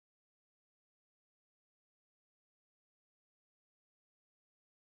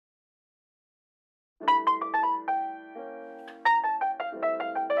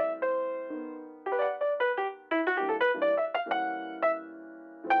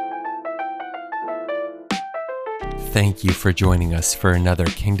Thank you for joining us for another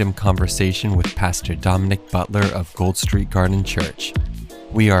Kingdom Conversation with Pastor Dominic Butler of Gold Street Garden Church.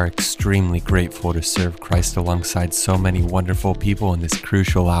 We are extremely grateful to serve Christ alongside so many wonderful people in this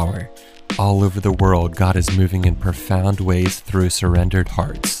crucial hour. All over the world, God is moving in profound ways through surrendered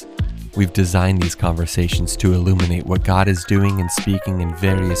hearts. We've designed these conversations to illuminate what God is doing and speaking in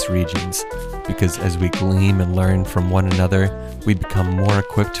various regions, because as we glean and learn from one another, we become more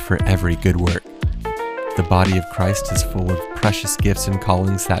equipped for every good work. The body of Christ is full of precious gifts and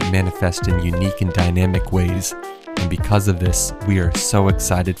callings that manifest in unique and dynamic ways. And because of this, we are so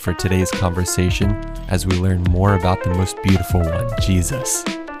excited for today's conversation as we learn more about the most beautiful one, Jesus.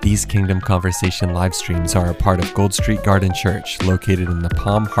 These Kingdom Conversation live streams are a part of Gold Street Garden Church, located in the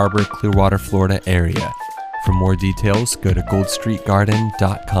Palm Harbor, Clearwater, Florida area. For more details, go to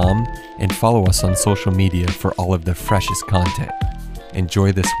goldstreetgarden.com and follow us on social media for all of the freshest content.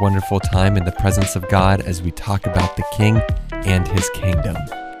 Enjoy this wonderful time in the presence of God as we talk about the King and His kingdom.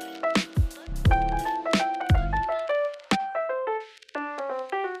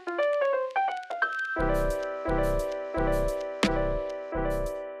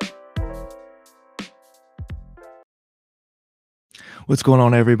 What's going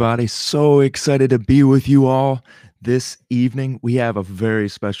on, everybody? So excited to be with you all this evening. We have a very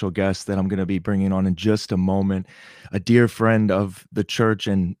special guest that I'm going to be bringing on in just a moment, a dear friend of the church,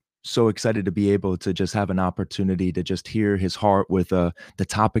 and so excited to be able to just have an opportunity to just hear his heart with the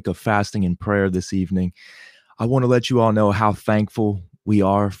topic of fasting and prayer this evening. I want to let you all know how thankful we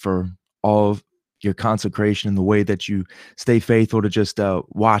are for all of your consecration and the way that you stay faithful to just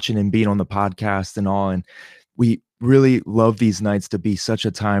watching and being on the podcast and all. And we really love these nights to be such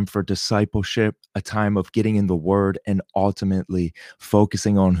a time for discipleship, a time of getting in the Word and ultimately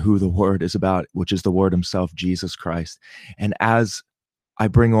focusing on who the Word is about, which is the Word Himself, Jesus Christ. And as I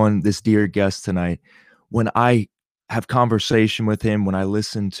bring on this dear guest tonight, when I have conversation with him, when I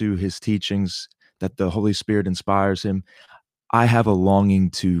listen to his teachings that the Holy Spirit inspires him, I have a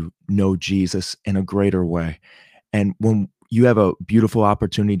longing to know Jesus in a greater way. And when you have a beautiful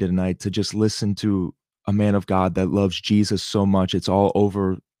opportunity tonight to just listen to a man of God that loves Jesus so much, it's all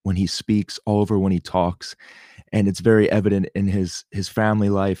over when he speaks, all over when he talks, and it's very evident in his family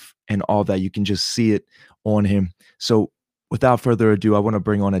life and all that. You can just see it on him. So without further ado, I want to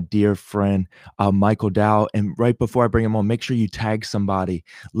bring on a dear friend, Michael Dow. And right before I bring him on, make sure you tag somebody,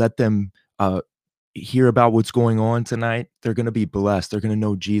 let them hear about what's going on tonight. They're going to be blessed. They're going to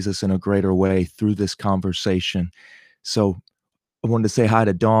know Jesus in a greater way through this conversation. So I wanted to say hi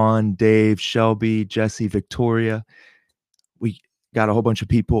to Dawn, Dave, Shelby, Jesse, Victoria. We got a whole bunch of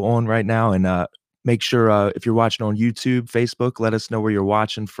people on right now, and make sure if you're watching on YouTube, Facebook, let us know where you're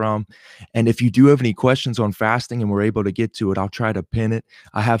watching from. And if you do have any questions on fasting and we're able to get to it, I'll try to pin it.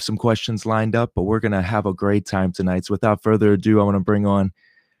 I have some questions lined up, but we're going to have a great time tonight. So without further ado, I want to bring on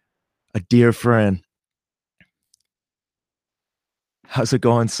a dear friend. How's it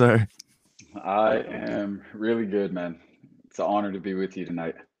going, sir? I am really good, man. It's an honor to be with you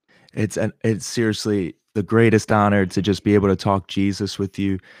tonight. It's seriously the greatest honor to just be able to talk Jesus with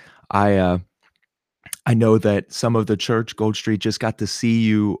you. I know that some of the church, Gold Street, just got to see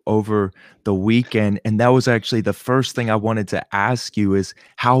you over the weekend, and that was actually the first thing I wanted to ask you is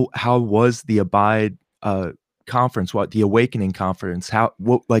how was the Abide conference, the Awakening conference?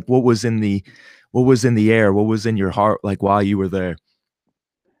 What was in the air? What was in your heart like while you were there?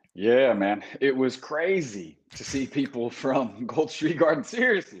 Yeah, man. It was crazy to see people from Gold Street Garden.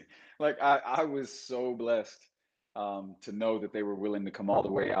 Seriously. Like I was so blessed to know that they were willing to come all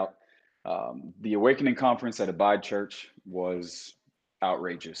the way out. The Awakening Conference at Abide Church was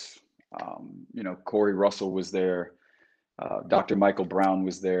outrageous. Corey Russell was there. Dr. Michael Brown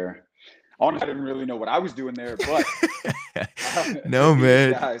was there. Honestly, I didn't really know what I was doing there, but no,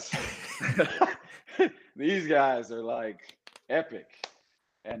 man. These guys are like epic.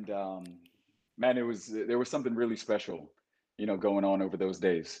 And man, there was something really special, going on over those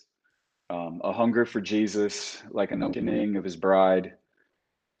days. A hunger for Jesus, like an awakening of his bride.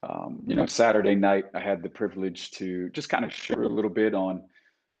 Saturday night, I had the privilege to just kind of share a little bit on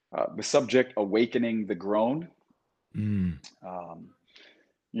the subject, awakening the groan.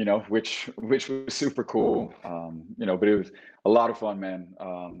 Which was super cool. But it was a lot of fun, man.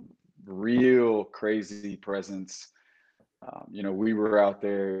 Real crazy presence. We were out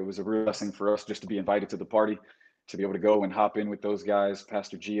there. It was a real blessing for us just to be invited to the party, to be able to go and hop in with those guys,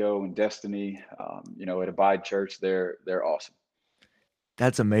 Pastor Gio and Destiny, at Abide Church. They're awesome.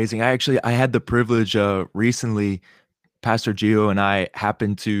 That's amazing. I had the privilege recently, Pastor Gio and I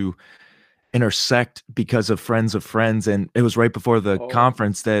happened to intersect because of friends of friends. And it was right before the Oh,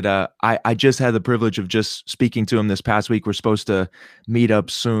 conference that I just had the privilege of just speaking to him this past week. We're supposed to meet up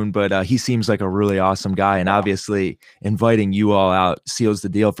soon, but he seems like a really awesome guy. And wow. obviously inviting you all out seals the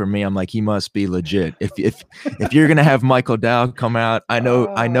deal for me. I'm like, he must be legit. If you're gonna have Michael Dow come out, I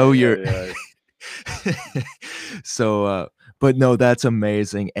know Yeah, you're yeah. so but no, that's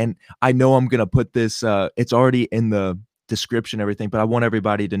amazing. And I know I'm gonna put this it's already in the description, everything, but I want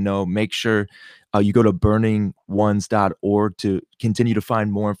everybody to know, make sure you go to burningones.org to continue to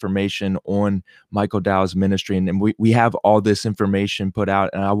find more information on Michael Dow's ministry. And we have all this information put out,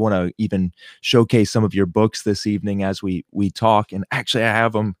 and I want to even showcase some of your books this evening as we talk. And actually I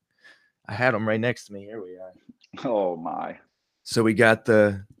had them right next to me. Here we are. Oh my. So we got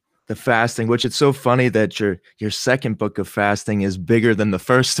the fasting, which it's so funny that your second book of fasting is bigger than the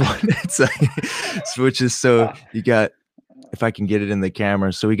first one. It's like, which is so you got, if I can get it in the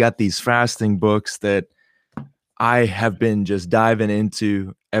camera. So we got these fasting books that I have been just diving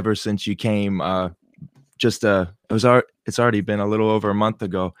into ever since you came. It's already been a little over a month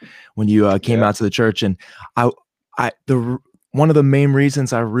ago when you came Yeah. out to the church, and one of the main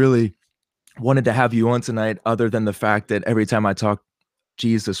reasons I really wanted to have you on tonight, other than the fact that every time I talk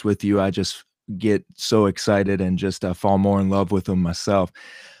Jesus with you, I just get so excited and just fall more in love with him myself.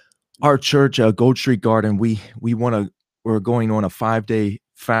 Our church, Gold Street Garden, we're going on a 5-day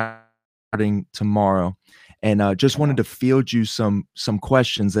fasting tomorrow, and just Come wanted on. to field you some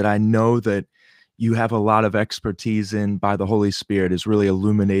questions that I know that you have a lot of expertise in by the Holy Spirit has really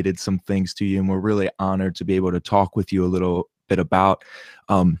illuminated some things to you, and we're really honored to be able to talk with you a little bit about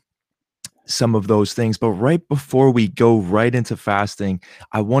um, some of those things. But right before we go right into fasting,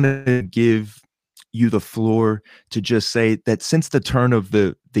 I wanted to give you the floor to just say that since the turn of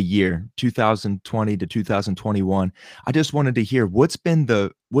the year 2020 to 2021, I just wanted to hear what's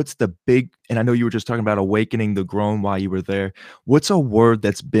the big, and I know you were just talking about awakening the groan while you were there. What's a word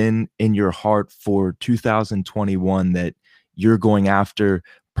that's been in your heart for 2021 that you're going after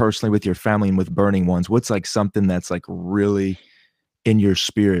personally with your family and with Burning Ones? What's like something that's like really in your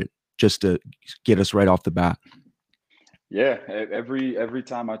spirit, just to get us right off the bat? Yeah, every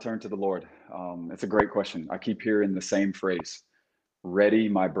time I turn to the Lord, it's a great question. I keep hearing the same phrase, ready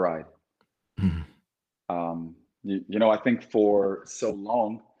my bride. Mhm. I think for so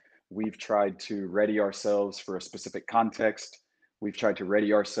long, we've tried to ready ourselves for a specific context. We've tried to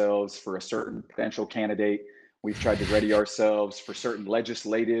ready ourselves for a certain potential candidate. We've tried to ready ourselves for certain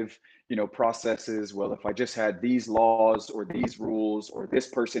legislative, processes. Well, if I just had these laws or these rules or this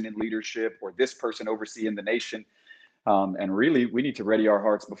person in leadership or this person overseeing the nation, and really, we need to ready our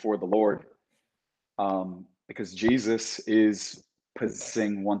hearts before the Lord, because Jesus is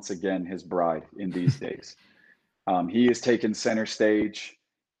possessing once again his bride in these days. He is taking center stage.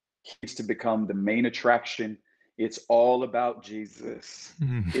 He's to become the main attraction. It's all about Jesus.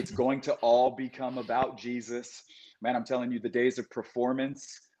 It's going to all become about Jesus. Man, I'm telling you, the days of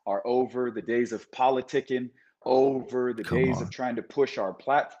performance are over, the days of politicking over, the Come days of on. trying to push our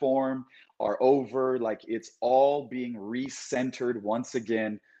platform are over. Like it's all being recentered once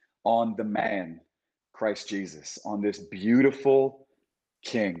again on the man, Christ Jesus, on this beautiful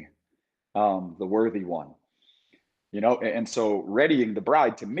King, the worthy one. And so readying the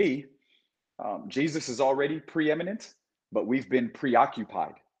bride to me, Jesus is already preeminent, but we've been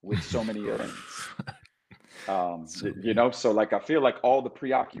preoccupied with so many other things. So good. So like I feel like all the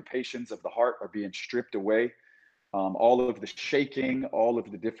preoccupations of the heart are being stripped away. All of the shaking, all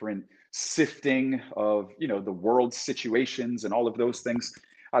of the different sifting of the world situations and all of those things.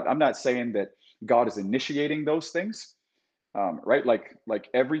 I'm not saying that God is initiating those things, right? Like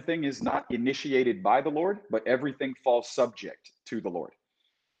everything is not initiated by the Lord, but everything falls subject to the Lord.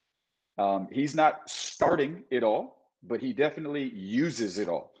 He's not starting it all, but he definitely uses it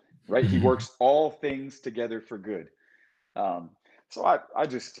all, right? He works all things together for good. Um, so I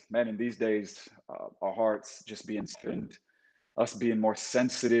just, man, in these days, our hearts just being spent, us being more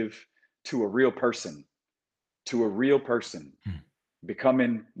sensitive to a real person, to a real person,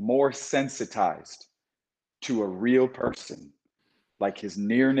 becoming more sensitized to a real person, like his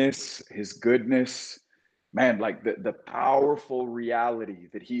nearness, his goodness, man, like the powerful reality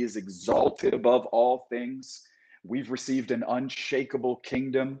that he is exalted above all things. We've received an unshakable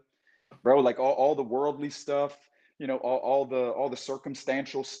kingdom, bro. Like all the worldly stuff, all the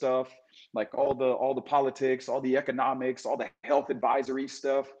circumstantial stuff, like all the politics, all the economics, all the health advisory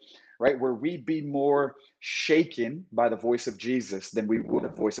stuff, right? Where we'd be more shaken by the voice of Jesus than we would the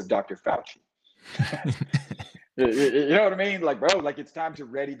voice of Dr. Fauci. You know what I mean? Like, bro, like it's time to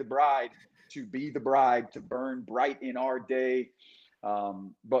ready the bride, to be the bride, to burn bright in our day.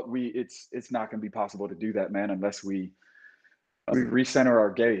 But it's not going to be possible to do that, man, unless we recenter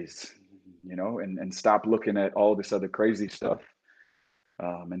our gaze, and stop looking at all this other crazy stuff,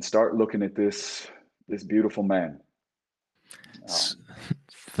 and start looking at this beautiful man. S-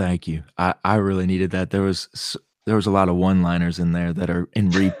 Thank you. I really needed that. There was a lot of one-liners in there that are in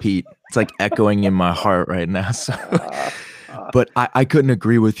repeat. It's like echoing in my heart right now. So, uh, uh, but I couldn't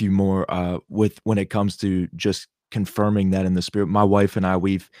agree with you more with when it comes to just confirming that in the spirit. My wife and I,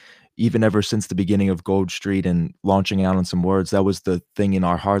 we've even ever since the beginning of Gold Street and launching out on some words, that was the thing in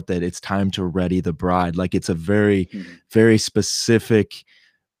our heart that it's time to ready the bride. Like it's a very, very specific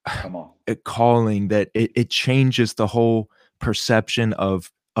come on. calling that it changes the whole perception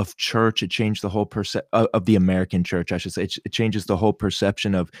of church. It changed the whole of the American church, I should say. It changes the whole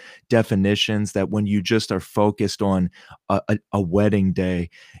perception of definitions, that when you just are focused on a wedding day,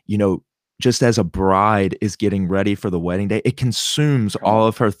 you know, just as a bride is getting ready for the wedding day, it consumes Come all on.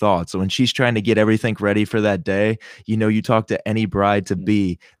 of her thoughts. So when she's trying to get everything ready for that day, you talk to any bride to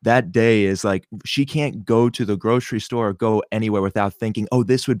be, that day is like, she can't go to the grocery store or go anywhere without thinking, oh,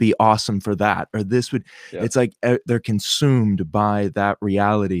 this would be awesome for that, or this would, Yeah. it's like they're consumed by that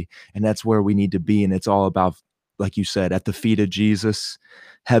reality. And that's where we need to be. And it's all about, like you said, at the feet of Jesus,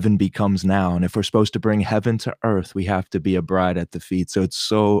 heaven becomes now. And if we're supposed to bring heaven to earth, we have to be a bride at the feet. So it's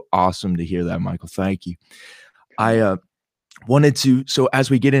so awesome to hear that, Michael. Thank you. I wanted to, so as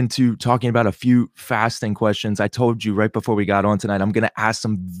we get into talking about a few fasting questions, I told you right before we got on tonight, I'm going to ask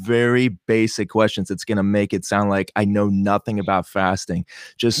some very basic questions. It's going to make it sound like I know nothing about fasting,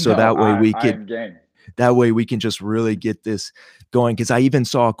 just so No, that way we I could, am game. that way we can just really get this going. Because I even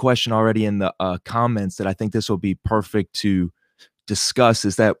saw a question already in the comments that I think this will be perfect to discuss,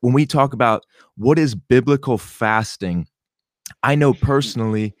 is that when we talk about what is biblical fasting, I know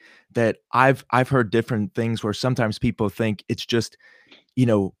personally that I've heard different things where sometimes people think it's just,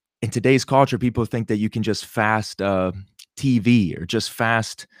 in today's culture, people think that you can just fast TV or just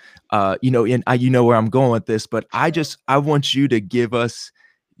fast, and you know where I'm going with this, but I want you to give us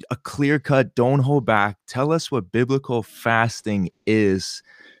a clear cut, don't hold back. Tell us what biblical fasting is,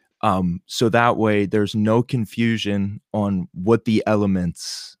 so that way there's no confusion on what the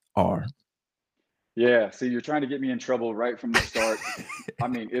elements are. Yeah, see, you're trying to get me in trouble right from the start. I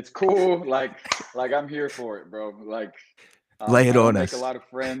mean, it's cool. Like I'm here for it, bro. Like, Lay it I don't on make a us. lot of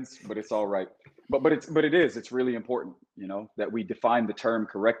friends, but it's all right. But it's really important, that we define the term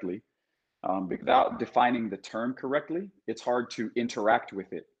correctly. Without defining the term correctly, it's hard to interact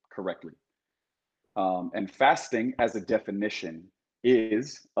with it correctly. And fasting, as a definition,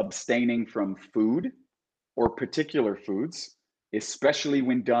 is abstaining from food or particular foods, especially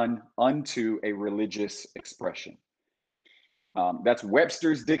when done unto a religious expression. That's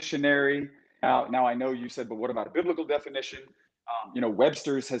Webster's dictionary. Now I know you said, but what about a biblical definition?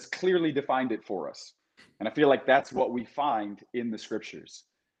 Webster's has clearly defined it for us. And I feel like that's what we find in the scriptures.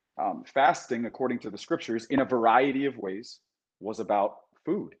 Fasting, according to the scriptures, in a variety of ways, was about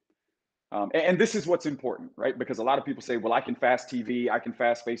food. And this is what's important, right? Because a lot of people say, well, I can fast TV, I can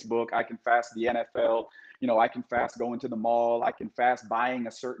fast Facebook, I can fast the NFL, I can fast going to the mall, I can fast buying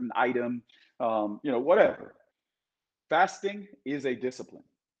a certain item, whatever. Fasting is a discipline.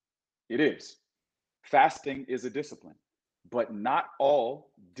 It is. Fasting is a discipline, but not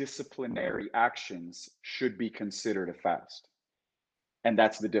all disciplinary actions should be considered a fast. And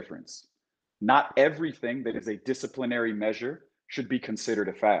that's the difference. Not everything that is a disciplinary measure should be considered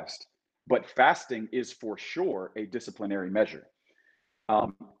a fast, but fasting is for sure a disciplinary measure.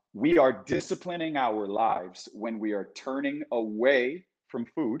 Um, we are disciplining our lives when we are turning away from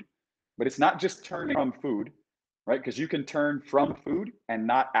food, but it's not just turning from food, right? Because you can turn from food and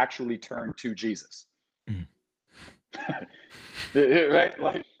not actually turn to Jesus. Mm. Right?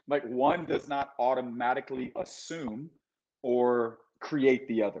 Like one does not automatically assume or create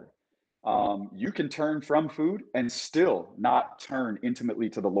the other. You can turn from food and still not turn intimately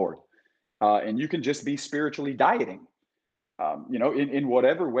to the Lord. And you can just be spiritually dieting, in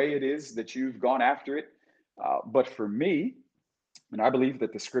whatever way it is that you've gone after it. But for me, and I believe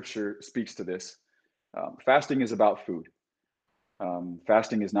that the scripture speaks to this, fasting is about food.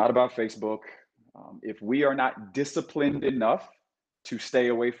 Fasting is not about Facebook. If we are not disciplined enough to stay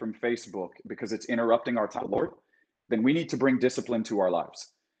away from Facebook because it's interrupting our time with the Lord, then we need to bring discipline to our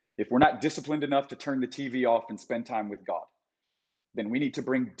lives. If we're not disciplined enough to turn the TV off and spend time with God, then we need to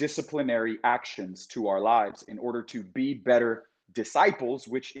bring disciplinary actions to our lives in order to be better disciples,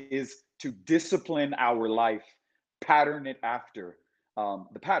 which is to discipline our life, pattern it after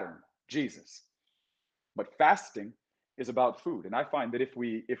the pattern, Jesus. But fasting is about food, and I find that if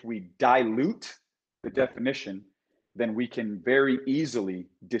we dilute the definition, then we can very easily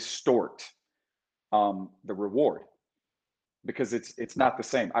distort the reward, because it's not the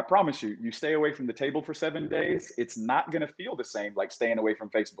same. I promise you, you stay away from the table for 7 days, it's not going to feel the same like staying away from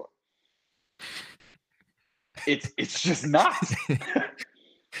Facebook. It's just not.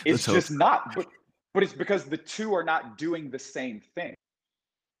 It's just not. But it's because the two are not doing the same thing.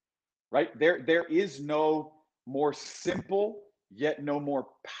 Right? There is no more simple yet no more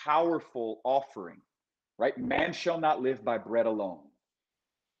powerful offering. Right? Man shall not live by bread alone.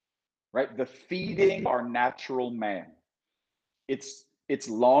 Right? The feeding our natural man. Its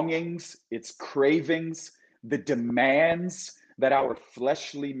longings, its cravings, the demands that our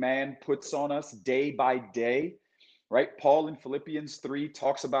fleshly man puts on us day by day, right? Paul in Philippians 3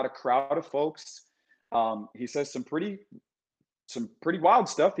 talks about a crowd of folks. He says some pretty wild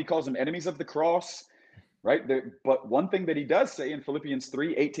stuff. He calls them enemies of the cross, right? But one thing that he does say in Philippians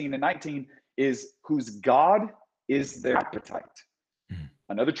 3, 18 and 19 is whose God is their appetite.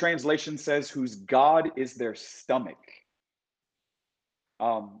 Another translation says whose God is their stomach.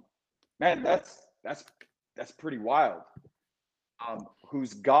 Man, that's pretty wild.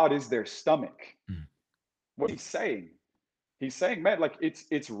 Whose God is their stomach. What he's saying? He's saying, man, like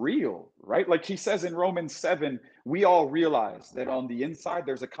it's real, right? Like he says in Romans 7, we all realize that on the inside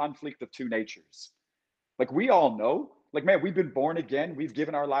there's a conflict of two natures. Like we all know, like, man, we've been born again. We've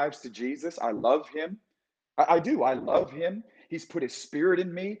given our lives to Jesus. I love him. I do. I love him. He's put his spirit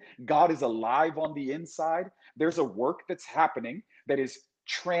in me. God is alive on the inside. There's a work that's happening that is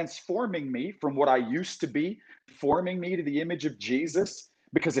transforming me from what I used to be, forming me to the image of Jesus.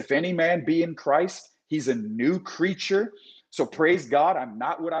 Because if any man be in Christ, he's a new creature. So praise God, I'm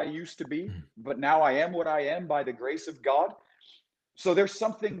not what I used to be, but now I am what I am by the grace of God. So there's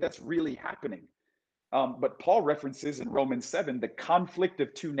something that's really happening. But Paul references in Romans 7 the conflict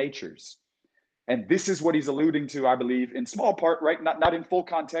of two natures. And this is what he's alluding to, I believe, in small part, right? Not in full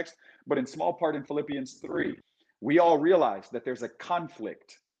context, but in small part in Philippians 3. We all realize that there's a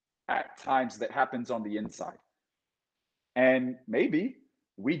conflict at times that happens on the inside. And maybe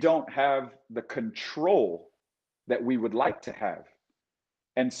we don't have the control that we would like to have.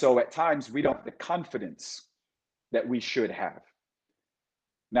 And so at times we don't have the confidence that we should have.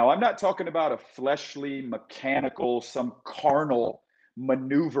 Now, I'm not talking about a fleshly, mechanical, some carnal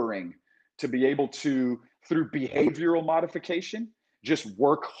maneuvering to be able to, through behavioral modification, just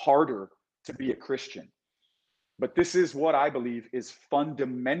work harder to be a Christian. But this is what I believe is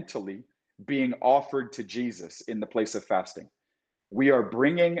fundamentally being offered to Jesus in the place of fasting. We are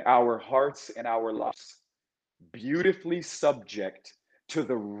bringing our hearts and our lives beautifully subject to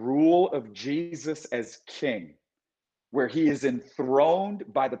the rule of Jesus as King, where he is enthroned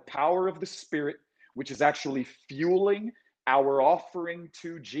by the power of the Spirit, which is actually fueling our offering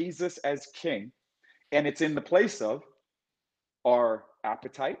to Jesus as King. And it's in the place of our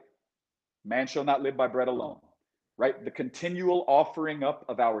appetite. Man shall not live by bread alone, right? The continual offering up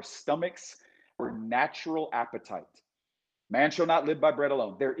of our stomachs, our natural appetite. Man shall not live by bread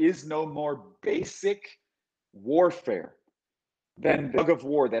alone. There is no more basic warfare than the tug of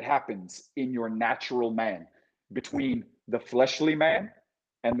war that happens in your natural man between the fleshly man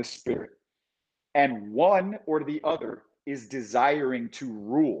and the spirit. And one or the other is desiring to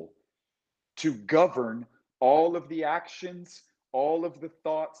rule, to govern all of the actions, all of the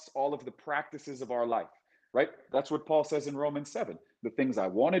thoughts, all of the practices of our life, right? That's what Paul says in Romans 7. The things I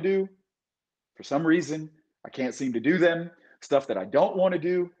want to do, for some reason, I can't seem to do them. Stuff that I don't want to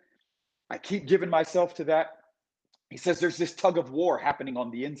do, I keep giving myself to that. He says there's this tug of war happening on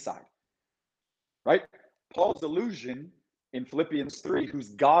the inside, right? Paul's allusion in Philippians 3, whose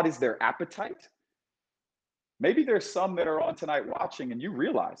God is their appetite. Maybe there's some that are on tonight watching and you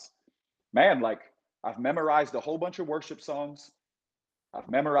realize, man, like I've memorized a whole bunch of worship songs. I've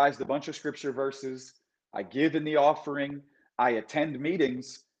memorized a bunch of scripture verses. I give in the offering. I attend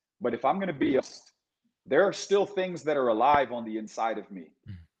meetings. But if I'm going to be honest, there are still things that are alive on the inside of me.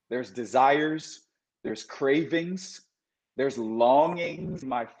 There's desires, there's cravings, there's longings,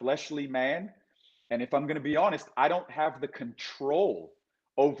 my fleshly man. And if I'm going to be honest, I don't have the control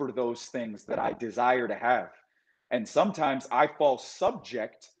over those things that I desire to have. And sometimes I fall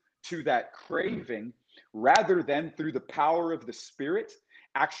subject to that craving rather than through the power of the Spirit,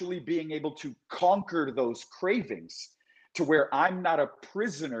 actually being able to conquer those cravings to where I'm not a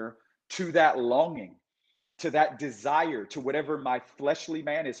prisoner to that longing, to that desire, to whatever my fleshly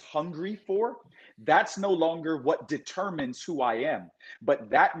man is hungry for. That's no longer what determines who I am, but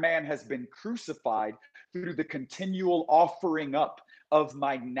that man has been crucified through the continual offering up of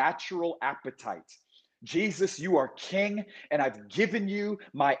my natural appetite Jesus, you are king, and I've given you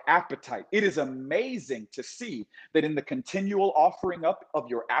my appetite. It is amazing to see that in the continual offering up of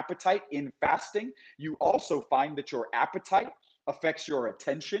your appetite in fasting, you also find that your appetite affects your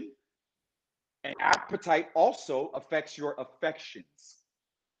attention, and appetite also affects your affections.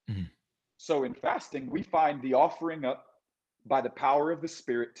 Mhm. So in fasting, we find the offering up by the power of the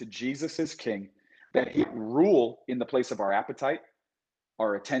Spirit to Jesus as King, that He rule in the place of our appetite,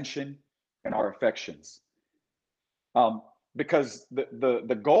 our attention, and our affections. Because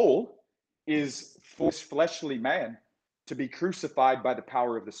the goal is for this fleshly man to be crucified by the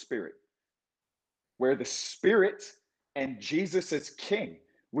power of the Spirit, where the Spirit and Jesus as King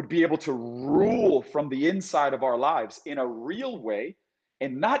would be able to rule from the inside of our lives in a real way,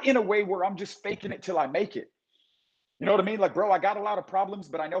 and not in a way where I'm just faking it till I make it. You know what I mean? Like, bro, I got a lot of problems,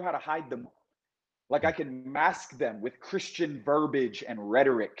 but I know how to hide them. Like, I can mask them with Christian verbiage and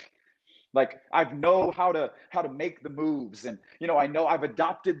rhetoric. Like, I know how to make the moves, and I know I've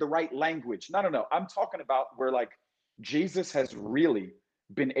adopted the right language. No. I'm talking about where, like, Jesus has really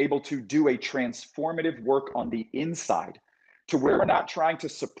been able to do a transformative work on the inside, to where we're not trying to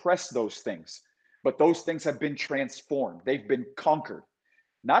suppress those things, but those things have been transformed. They've been conquered.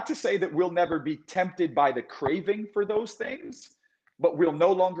 Not to say that we'll never be tempted by the craving for those things, but we'll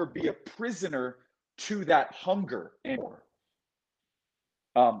no longer be a prisoner to that hunger anymore.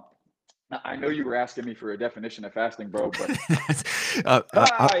 I know you were asking me for a definition of fasting, bro, but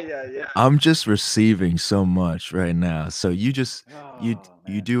yeah. I'm just receiving so much right now. So you Oh,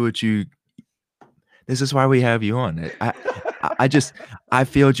 man. do what you. This is why we have you on. I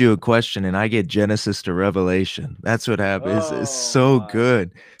field you a question and I get Genesis to Revelation. That's what happens. It's Oh so my.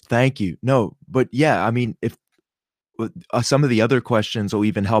 good. Thank you. No, but yeah, I mean, if some of the other questions will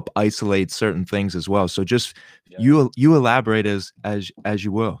even help isolate certain things as well. So just Yeah. you elaborate as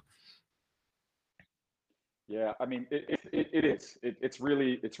you will. Yeah, I mean, it is. It's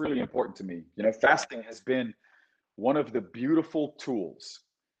really important to me. Fasting has been one of the beautiful tools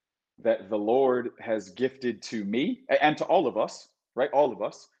that the Lord has gifted to me and to all of us, right? All of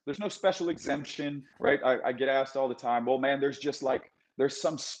us. There's no special exemption, right? I get asked all the time, well, man, there's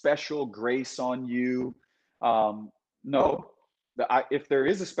some special grace on you. No, if there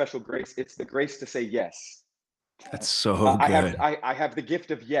is a special grace, it's the grace to say yes. That's so good. I have the gift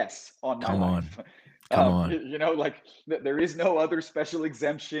of yes on my Come on. life. Come on. Like there is no other special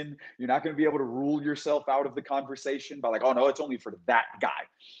exemption. You're not going to be able to rule yourself out of the conversation by like, oh no, it's only for that guy.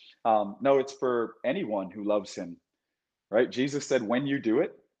 No, it's for anyone who loves him, right? Jesus said, when you do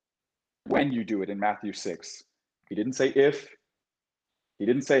it in Matthew 6. He didn't say if. He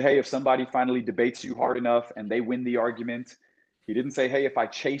didn't say, hey, if somebody finally debates you hard enough and they win the argument. He didn't say, hey, if I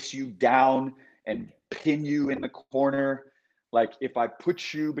chase you down and pin you in the corner, like if I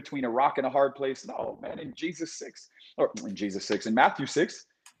put you between a rock and a hard place. No, man, in Matthew 6,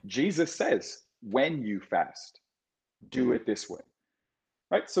 Jesus says, when you fast, do it this way,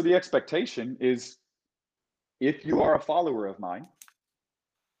 right? So the expectation is, if you are a follower of mine,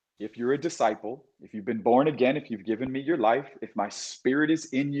 if you're a disciple, if you've been born again, if you've given me your life, if my spirit is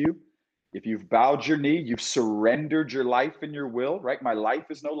in you, if you've bowed your knee, you've surrendered your life and your will, right? My life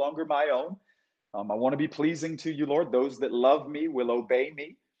is no longer my own. I want to be pleasing to you, Lord. Those that love me will obey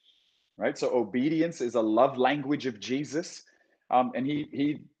me, right? So obedience is a love language of Jesus. And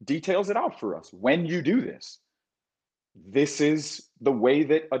he details it out for us. When you do this, this is the way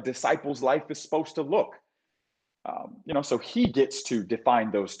that a disciple's life is supposed to look. So he gets to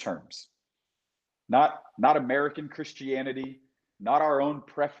define those terms, not American Christianity, not our own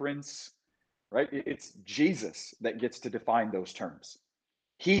preference, right? It's Jesus that gets to define those terms.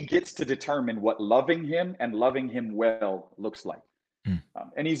 He gets to determine what loving him and loving him well looks like.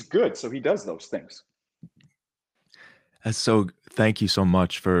 And he's good, so he does those things. Thank you so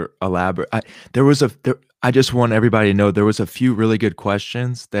much for elaborate. I just want everybody to know there was a few really good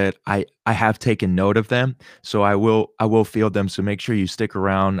questions that I have taken note of them. So I will field them. So make sure you stick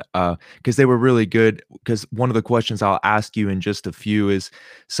around because they were really good. Because one of the questions I'll ask you in just a few is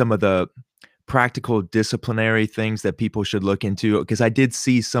some of the practical disciplinary things that people should look into. Because I did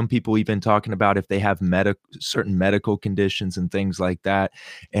see some people even talking about if they have certain medical conditions and things like that.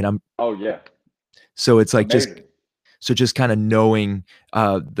 And oh yeah. So it's like amazing. just kind of knowing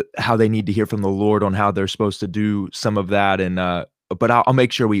how they need to hear from the Lord on how they're supposed to do some of that. And but I'll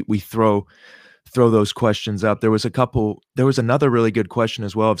make sure we throw those questions up. There was another really good question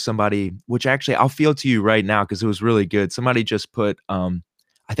as well of somebody, which actually I'll field to you right now because it was really good. Somebody just put,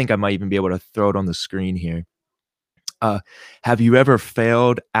 I think I might even be able to throw it on the screen here. Have you ever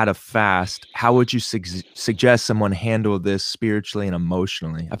failed at a fast? How would you suggest someone handle this spiritually and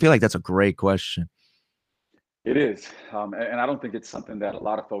emotionally? I feel like that's a great question. It is, and I don't think it's something that a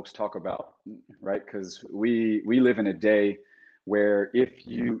lot of folks talk about, right? Because we live in a day where if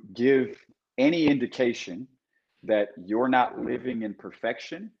you give any indication that you're not living in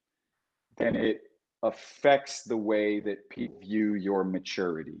perfection, then it affects the way that people view your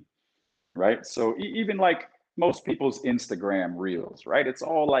maturity, right? So even like most people's Instagram reels, right? It's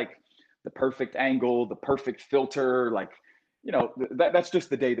all like the perfect angle, the perfect filter, like that's just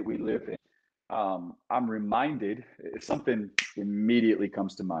the day that we live in. I'm reminded, something immediately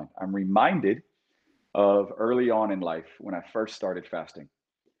comes to mind. I'm reminded of early on in life when I first started fasting.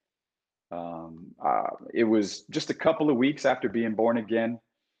 It was just a couple of weeks after being born again.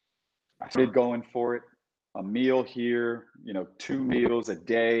 I started going for it. A meal here, 2 meals a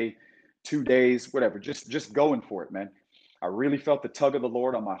day, 2 days, whatever. Just going for it, man. I really felt the tug of the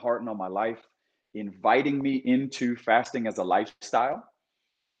Lord on my heart and on my life, inviting me into fasting as a lifestyle,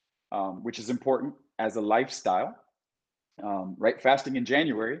 which is important as a lifestyle. Right? Fasting in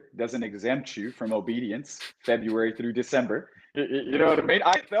January doesn't exempt you from obedience February through December. You know what I mean?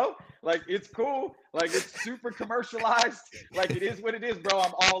 I though, like it's cool, like it's super commercialized, like it is what it is, bro.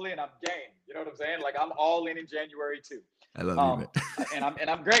 I'm all in. I'm game. You know what I'm saying? Like I'm all in January too. I love you, man. And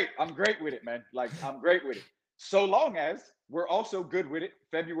I'm great. I'm great with it, man. Like I'm great with it. So long as we're also good with it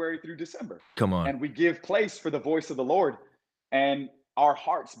February through December, Come on. and we give place for the voice of the Lord, and our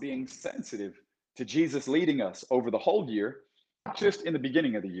hearts being sensitive to Jesus leading us over the whole year, not just in the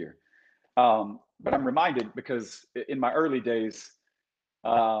beginning of the year. But I'm reminded because in my early days,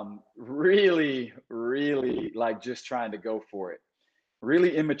 really, really like just trying to go for it,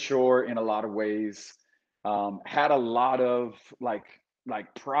 really immature in a lot of ways. Had a lot of like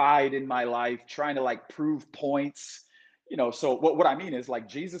pride in my life, trying to like prove points. So what I mean is like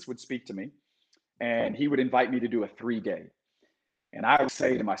Jesus would speak to me and he would invite me to do a 3 day. And I would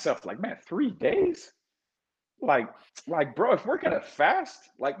say to myself, like, man, 3 days? Like, like, bro, if we're gonna fast,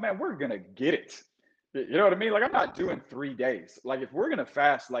 like, man, we're gonna get it. You know what I mean? Like, I'm not doing 3 days. Like, if we're gonna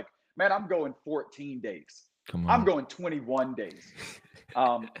fast, like, man, I'm going 14 days. Come I'm on. going 21 days.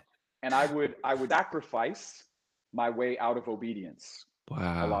 Um, and I would sacrifice my way out of obedience a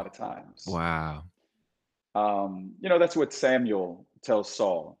Wow. lot of times. Wow. That's what Samuel tells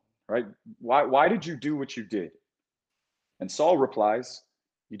Saul, right? Why did you do what you did? And Saul replies,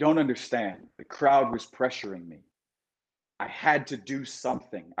 you don't understand. The crowd was pressuring me. I had to do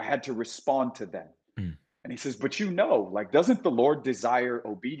something. I had to respond to them. Mm. And he says, but like, doesn't the Lord desire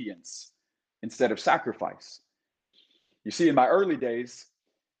obedience instead of sacrifice? You see, in my early days,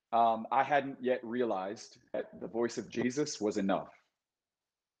 I hadn't yet realized that the voice of Jesus was enough,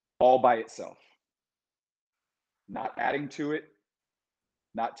 all by itself, not adding to it,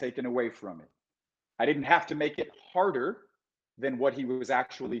 not taken away from it. I didn't have to make it harder than what he was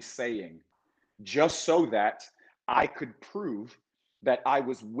actually saying, just so that I could prove that I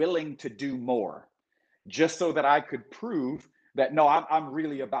was willing to do more, just so that I could prove that no, I'm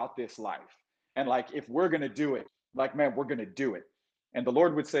really about this life. And like, if we're going to do it, like, man, we're going to do it. And the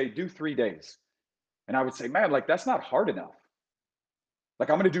Lord would say, do 3 days. And I would say, man, like, that's not hard enough. Like,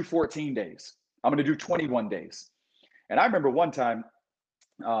 I'm going to do 14 days. I'm going to do 21 days. And I remember one time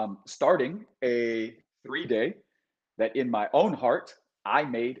starting a 3 day that in my own heart, I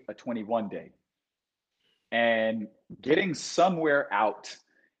made a 21 day. And getting somewhere out,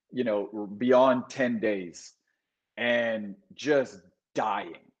 beyond 10 days and just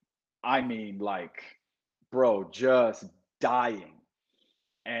dying. I mean, like, bro, just dying.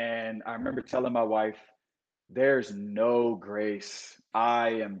 And I remember telling my wife, there's no grace. I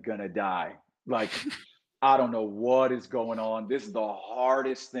am gonna die. Like, I don't know what is going on. This is the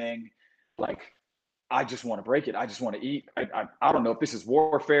hardest thing. Like, I just want to break it. I just want to eat. I don't know if this is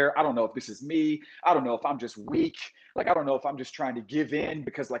warfare. I don't know if this is me. I don't know if I'm just weak. Like, I don't know if I'm just trying to give in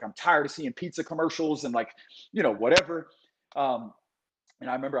because like I'm tired of seeing pizza commercials and like, whatever. Um, and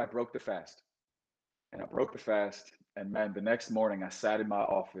I remember I broke the fast and I broke the fast. And man, the next morning I sat in my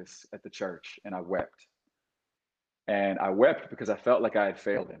office at the church and I wept. And I wept because I felt like I had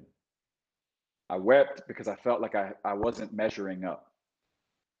failed him. I wept because I felt like I wasn't measuring up.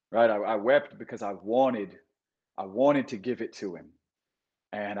 Right. I wept because I wanted to give it to him.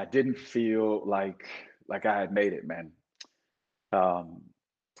 And I didn't feel like I had made it, man. Um,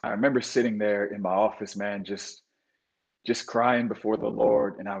 I remember sitting there in my office, man, just crying before the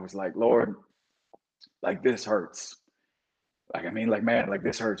Lord, and I was like, Lord, like this hurts. Like, I mean, like, man, like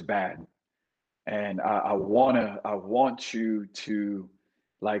this hurts bad. And I want you to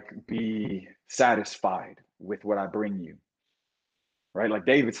like be satisfied with what I bring you. Right. Like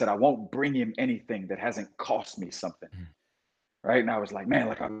David said, I won't bring him anything that hasn't cost me something. Mm. Right. And I was like, man,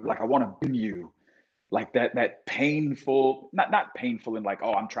 like I want to bring you like that painful, not painful in like,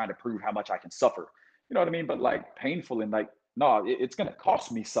 oh, I'm trying to prove how much I can suffer. You know what I mean? But like painful in like, no, it's gonna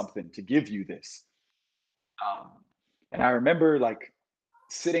cost me something to give you this. Um, and I remember like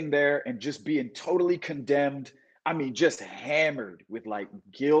sitting there and just being totally condemned. I mean, just hammered with like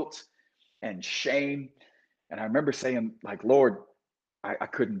guilt and shame. And I remember saying, like, Lord, I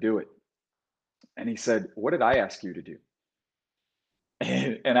couldn't do it. And he said, what did I ask you to do?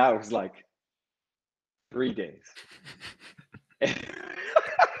 And I was like, 3 days.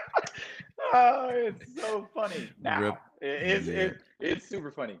 Oh, it's so funny Rip. now. It's Yeah. it's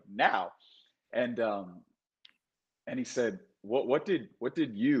super funny now. And and he said, what did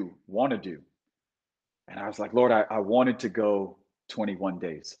you want to do? And I was like, Lord, I wanted to go 21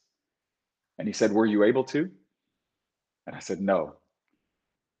 days. And he said, were you able to? And I said, no.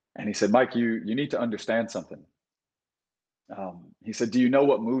 And he said, Mike, you need to understand something. He said, do you know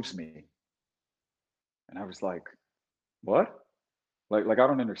what moves me? And I was like, what? Like I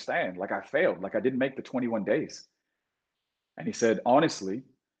don't understand. Like I failed. Like I didn't make the 21 days. And he said, honestly,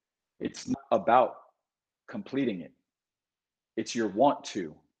 it's not about completing it. It's your want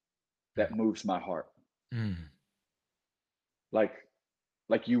to that moves my heart. Mm. Like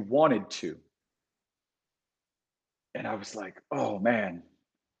like you wanted to. And I was like, oh man,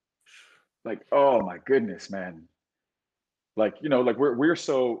 like, oh my goodness, man. Like, like we're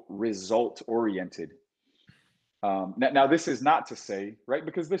so result oriented. Now this is not to say, right?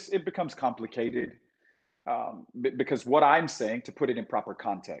 Because this it becomes complicated. Because what I'm saying, to put it in proper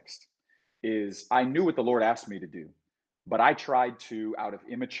context, is I knew what the Lord asked me to do, but I tried to, out of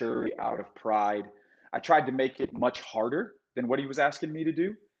immaturity, out of pride, I tried to make it much harder than what He was asking me to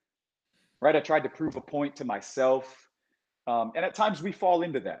do. Right? I tried to prove a point to myself, and at times we fall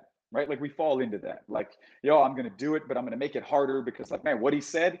into that. Right? Like we fall into that. Like, I'm going to do it, but I'm going to make it harder because, like, man, what He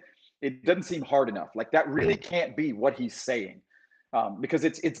said, it doesn't seem hard enough. Like that really can't be what He's saying, because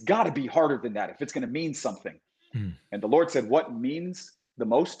it's got to be harder than that if it's going to mean something. Mm. And the Lord said, what means the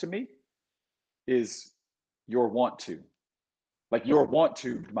most to me is your want to, like your want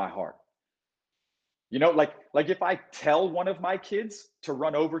to my heart. Like if I tell one of my kids to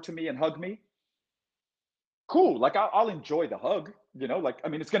run over to me and hug me, cool. Like I'll enjoy the hug, like, I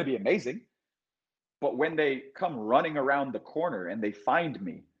mean, it's going to be amazing. But when they come running around the corner and they find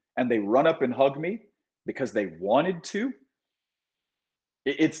me and they run up and hug me because they wanted to,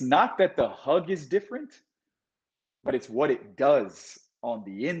 it's not that the hug is different, but it's what it does on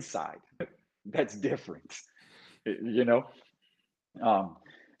the inside that's different, you know?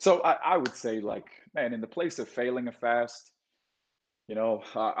 So I would say, like, man, in the place of failing a fast,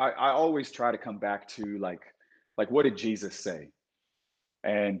 I always try to come back to like what did Jesus say?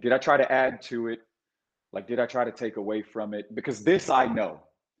 And did I try to add to it? Like, did I try to take away from it? Because this I know,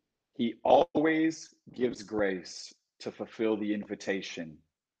 He always gives grace to fulfill the invitation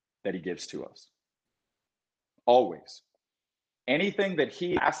that He gives to us. Always. Anything that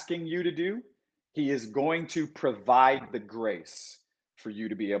He asking you to do, He is going to provide the grace for you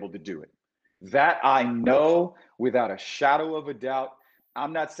to be able to do it. That I know without a shadow of a doubt.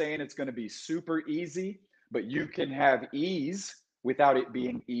 I'm not saying it's going to be super easy, but you can have ease without it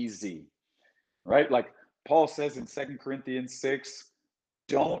being easy, right? Like Paul says in 2 Corinthians 6,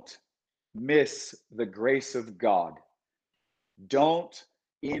 don't miss the grace of God. Don't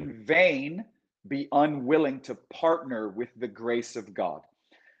in vain be unwilling to partner with the grace of God.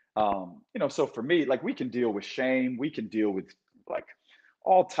 So for me, like we can deal with shame, we can deal with like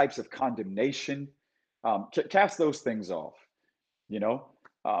all types of condemnation. Cast those things off,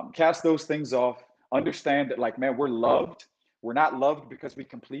 cast those things off. Understand that, like, man, we're loved. We're not loved because we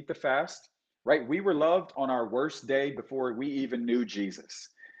complete the fast, right? We were loved on our worst day before we even knew Jesus.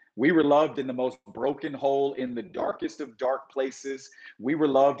 We were loved in the most broken hole, in the darkest of dark places. We were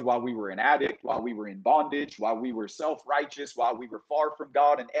loved while we were an addict, while we were in bondage, while we were self-righteous, while we were far from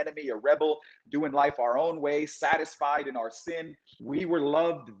God, an enemy, a rebel, doing life our own way, satisfied in our sin. We were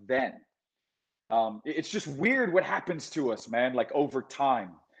loved then. It's just weird what happens to us, man, like over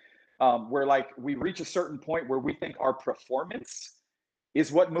time, where like we reach a certain point where we think our performance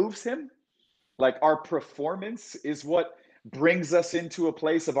is what moves Him. Like our performance is what brings us into a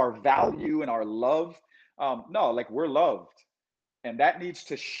place of our value and our love. No, like we're loved. And that needs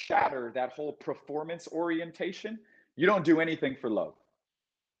to shatter that whole performance orientation. You don't do anything for love.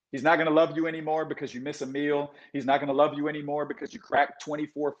 He's not going to love you anymore because you miss a meal. He's not going to love you anymore because you crack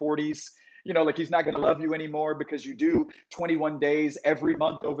 24 40s. Like He's not going to love you anymore because you do 21 days every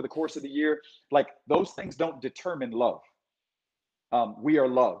month over the course of the year. Like those things don't determine love. We are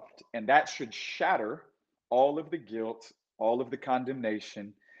loved, and that should shatter all of the guilt, all of the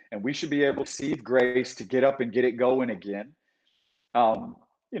condemnation, and we should be able to receive grace to get up and get it going again.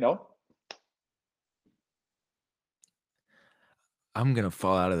 You know, I'm gonna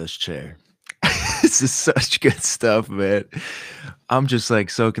fall out of this chair. This is such good stuff, man. I'm just like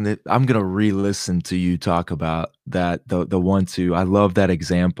soaking it. I'm gonna re-listen to you talk about that, the 1-2. I love that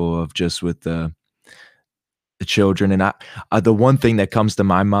example of just with the children. And the one thing that comes to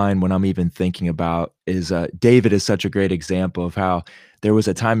my mind when I'm even thinking about is David is such a great example of how there was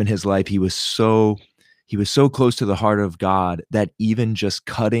a time in his life he was so close to the heart of God that even just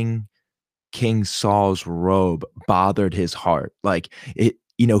cutting King Saul's robe bothered his heart. Like it,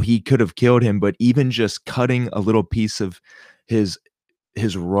 he could have killed him, but even just cutting a little piece of his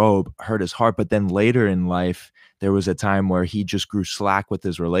his robe hurt his heart. But then later in life, there was a time where he just grew slack with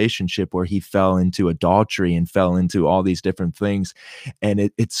his relationship, where he fell into adultery and fell into all these different things.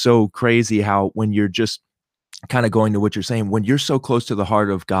 And it's so crazy how when you're just kind of going to what you're saying, when you're so close to the heart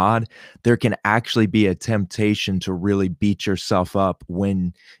of God, there can actually be a temptation to really beat yourself up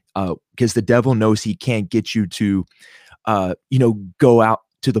when, because the devil knows he can't get you to, go out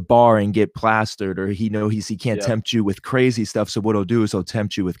to the bar and get plastered, or he can't yeah, tempt you with crazy stuff. So what he'll do is he'll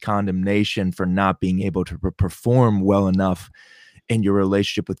tempt you with condemnation for not being able to perform well enough in your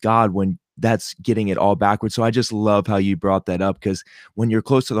relationship with God, when that's getting it all backwards. So I just love how you brought that up, because when you're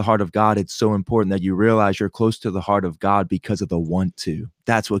close to the heart of God, it's so important that you realize you're close to the heart of God because of the want to.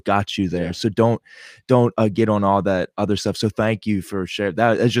 That's what got you there. yeah. So don't get on all that other stuff. So thank you for sharing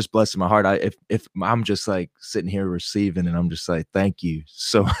that. It's just blessing my heart. If I'm just like sitting here receiving, and I'm just like, thank you.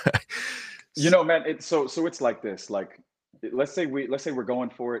 So Man, so it's like this. Like, let's say we're going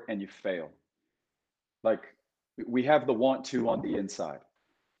for it and you fail. Like, we have the want to on the inside,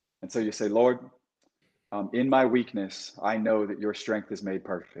 and so you say, Lord, in my weakness, I know that your strength is made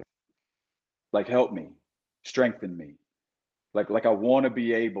perfect. Like, help me, strengthen me. Like I want to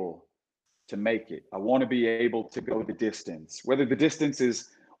be able to make it. I want to be able to go the distance, whether the distance is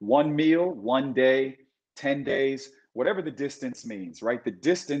one meal, one day, 10 days, whatever the distance means, right? The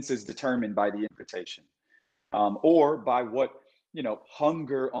distance is determined by the invitation, or by what,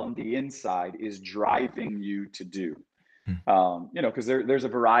 hunger on the inside is driving you to do. Because there's a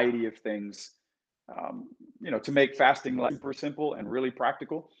variety of things, to make fasting like super simple and really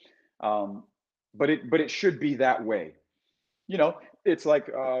practical. Um, but it should be that way. You know, it's like,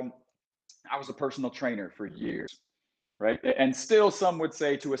 I was a personal trainer for years, right? And still, some would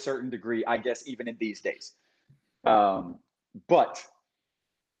say to a certain degree, I guess, even in these days. Um, but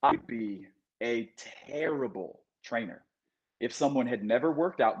I'd be a terrible trainer if someone had never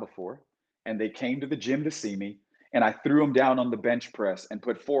worked out before and they came to the gym to see me, and I threw them down on the bench press and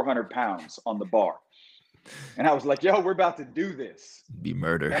put 400 pounds on the bar. And I was like, yo, we're about to do this. be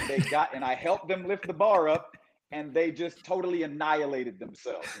murder. And I helped them lift the bar up, and they just totally annihilated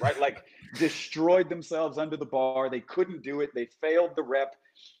themselves, right? Like, destroyed themselves under the bar. They couldn't do it. They failed the rep.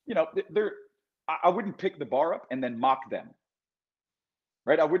 They're I wouldn't pick the bar up and then mock them,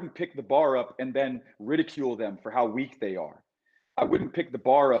 right? I wouldn't pick the bar up and then ridicule them for how weak they are. I wouldn't pick the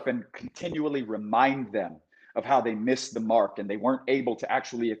bar up and continually remind them of how they missed the mark and they weren't able to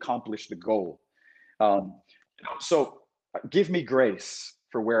actually accomplish the goal. So give me grace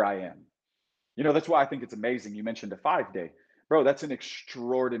for where I am. That's why I think it's amazing. You mentioned a 5-day, bro. That's an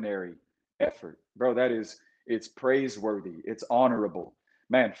extraordinary effort, bro. It's praiseworthy. It's honorable,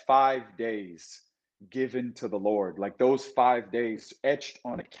 man. 5 days given to the Lord, like those 5 days etched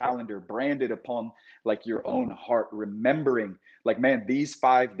on a calendar, branded upon like your own heart, remembering, like, man, these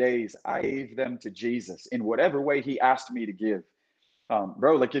 5 days I gave them to Jesus in whatever way He asked me to give,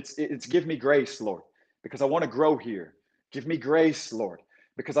 bro. Like, it's give me grace, Lord, because I want to grow here. Give me grace, Lord,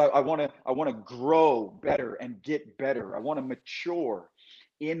 because I want to grow better and get better. I want to mature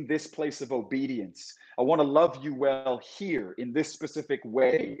in this place of obedience. I want to love you well here in this specific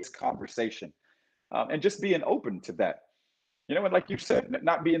way, this conversation, and just being open to that. And like you said,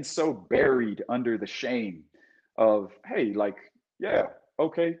 not being so buried under the shame of, hey, like, yeah,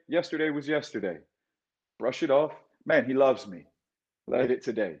 okay, yesterday was yesterday. Brush it off. Man, He loves me. Let it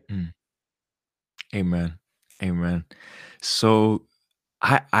today. Mm. Amen. Amen. So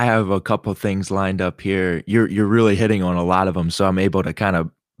I have a couple things lined up here. You're really hitting on a lot of them, so I'm able to kind of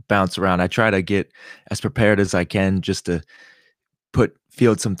bounce around. I try to get as prepared as I can just to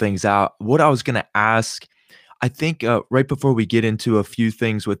field some things out. What I was going to ask, I think right before we get into a few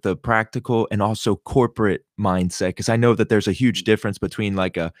things with the practical and also corporate mindset, because I know that there's a huge difference between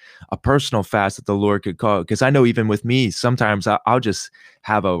like a personal fast that the Lord could call. Because I know even with me, sometimes I'll just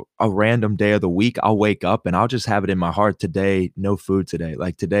have a random day of the week. I'll wake up and I'll just have it in my heart today, no food today.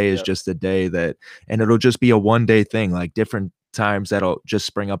 Like today is Yep. just a day that, and it'll just be a 1-day thing, like different times that'll just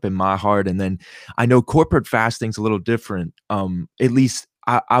spring up in my heart. And then I know corporate fasting's a little different. At least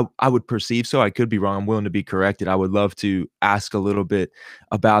I would perceive so. I could be wrong. I'm willing to be corrected. I would love to ask a little bit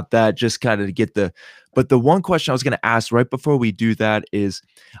about that, just kind of to get the. But the one question I was going to ask right before we do that is,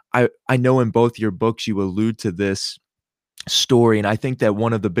 I know in both your books you allude to this story, and I think that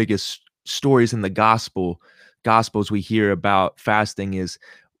one of the biggest stories in the gospels we hear about fasting is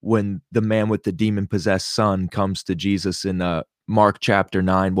when the man with the demon possessed son comes to Jesus in Mark chapter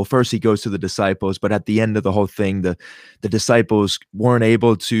 9. Well, first he goes to the disciples, but at the end of the whole thing, the disciples weren't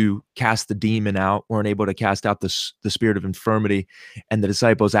able to cast the demon out, weren't able to cast out the spirit of infirmity, and the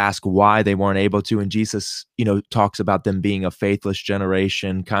disciples ask why they weren't able to, and Jesus, talks about them being a faithless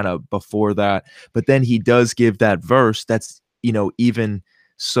generation kind of before that. But then he does give that verse that's, even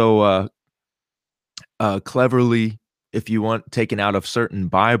so cleverly, if you want, taken out of certain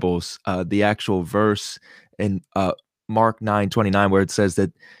Bibles, the actual verse in Mark 9:29, where it says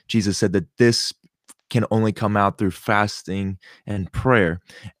that Jesus said that this can only come out through fasting and prayer.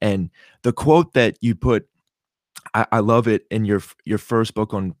 And the quote that you put, I love it in your first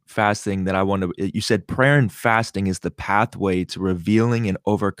book on fasting that you said prayer and fasting is the pathway to revealing and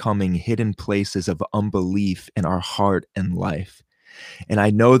overcoming hidden places of unbelief in our heart and life. And I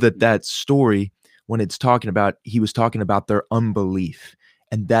know that story, when it's talking about, he was talking about their unbelief.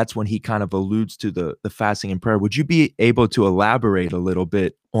 And that's when he kind of alludes to the fasting and prayer. Would you be able to elaborate a little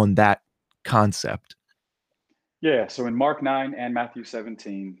bit on that concept? Yeah. So in Mark 9 and Matthew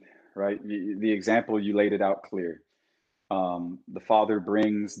 17, right, the example, you laid it out clear. The father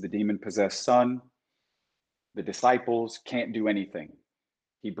brings the demon possessed son. The disciples can't do anything.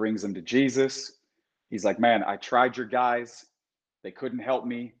 He brings them to Jesus. He's like, man, I tried your guys. They couldn't help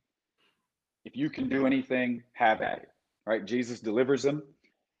me. If you can do anything, have at it. Right? Jesus delivers them.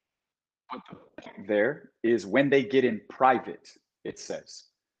 But the point there is when they get in private, it says,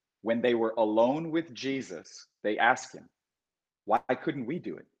 when they were alone with Jesus, they asked him, why couldn't we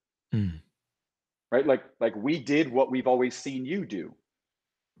do it? Mm. Right? Like we did what we've always seen you do.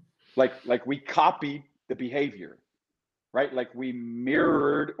 Like we copied the behavior, right? Like we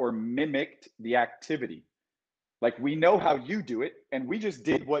mirrored or mimicked the activity. Like we know how you do it, and we just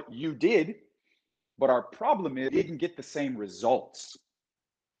did what you did, but our problem is we didn't get the same results.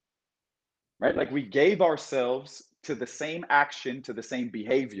 Right? Like we gave ourselves to the same action, to the same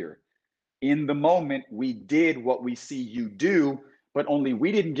behavior. In the moment, we did what we see you do, but only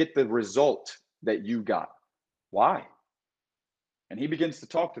we didn't get the result that you got. Why? And he begins to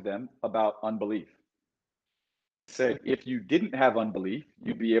talk to them about unbelief. He said, if you didn't have unbelief,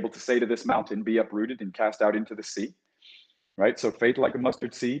 you'd be able to say to this mountain, be uprooted and cast out into the sea. Right? So faith like a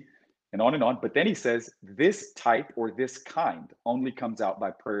mustard seed, and on and on. But then he says, this type or this kind only comes out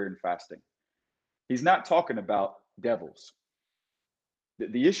by prayer and fasting. He's not talking about devils.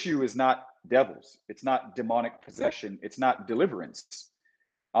 The issue is not devils. It's not demonic possession. It's not deliverance.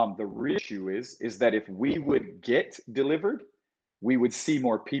 The real issue is that if we would get delivered, we would see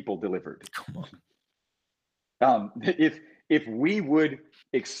more people delivered. Come on. If we would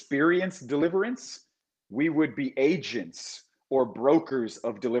experience deliverance, we would be agents or brokers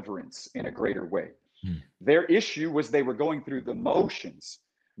of deliverance in a greater way. Their issue was they were going through the motions,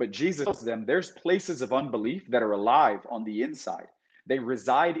 but Jesus tells them there's places of unbelief that are alive on the inside. They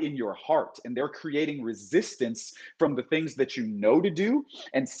reside in your heart, and they're creating resistance from the things that you know to do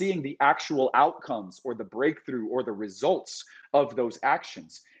and seeing the actual outcomes or the breakthrough or the results of those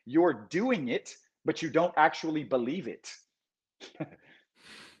actions. You're doing it, but you don't actually believe it.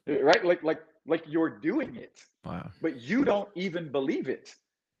 Right? Like you're doing it. Wow. But you don't even believe it.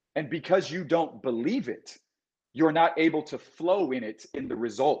 And because you don't believe it, you're not able to flow in it in the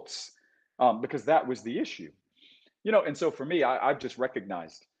results, because that was the issue. And so for me, I've just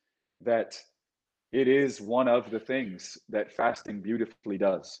recognized that it is one of the things that fasting beautifully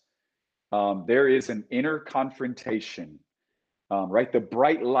does. There is an inner confrontation, right? The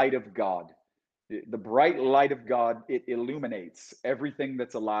bright light of God. The bright light of God, it illuminates everything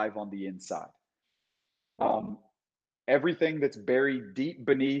that's alive on the inside. Everything that's buried deep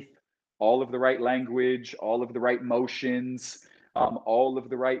beneath all of the right language, all of the right motions, all of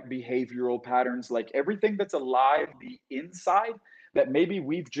the right behavioral patterns, like everything that's alive the inside that maybe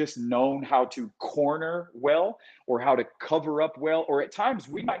we've just known how to corner well or how to cover up well, or at times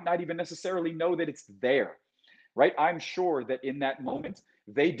we might not even necessarily know that it's there, right? I'm sure that in that moment,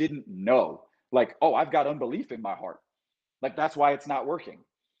 they didn't know, like, oh, I've got unbelief in my heart. Like, that's why it's not working.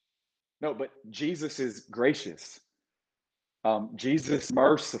 No, but Jesus is gracious. Jesus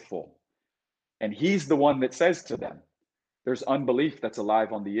merciful. And he's the one that says to them, there's unbelief that's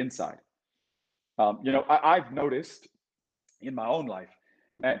alive on the inside. I've noticed in my own life,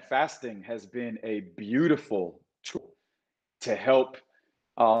 man, fasting has been a beautiful tool to help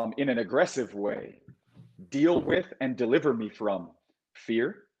in an aggressive way deal with and deliver me from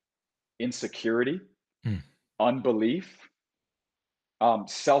fear, insecurity, Mm. unbelief,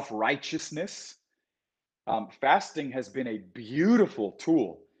 self righteousness. Fasting has been a beautiful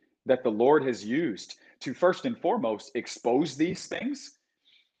tool that the Lord has used to first and foremost expose these things,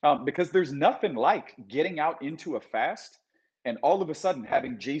 because there's nothing like getting out into a fast and all of a sudden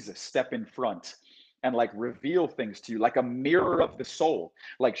having Jesus step in front and like reveal things to you like a mirror of the soul,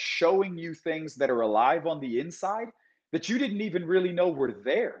 like showing you things that are alive on the inside that you didn't even really know were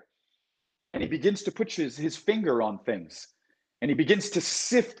there. And he begins to put his finger on things, and he begins to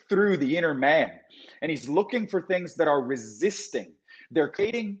sift through the inner man, and he's looking for things that are resisting. They're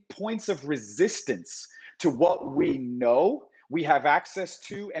creating points of resistance to what we know we have access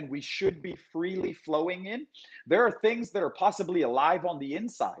to and we should be freely flowing in. There are things that are possibly alive on the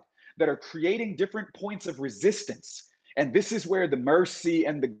inside that are creating different points of resistance. And this is where the mercy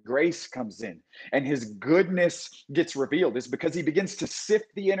and the grace comes in, and his goodness gets revealed, is because he begins to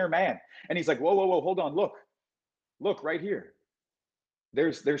sift the inner man. And he's like, whoa, whoa, whoa, hold on, look right here.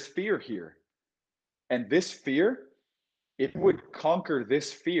 There's fear here. And this fear, if you would conquer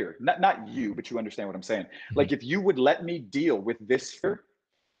this fear, not you, but you understand what I'm saying. Mhm. Like if you would let me deal with this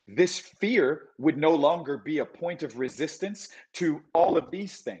fear would no longer be a point of resistance to all of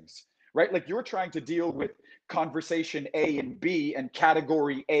these things, right? Like you're trying to deal with conversation A and B and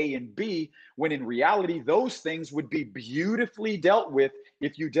category A and B, when in reality, those things would be beautifully dealt with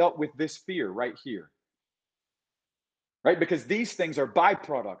if you dealt with this fear right here, right? Because these things are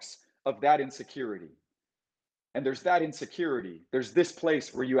byproducts of that insecurity. And there's that insecurity. There's this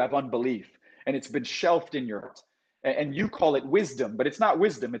place where you have unbelief and it's been shelved in your heart. And you call it wisdom, but it's not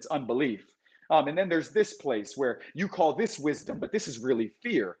wisdom, it's unbelief. And then there's this place where you call this wisdom, but this is really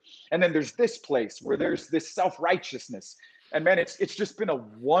fear. And then there's this place where there's this self-righteousness. And man, it's just been a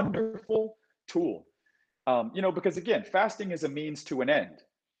wonderful tool. Because again, fasting is a means to an end.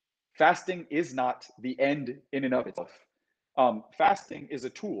 Fasting is not the end in and of itself. Fasting is a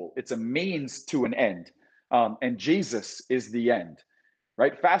tool, it's a means to an end. And Jesus is the end,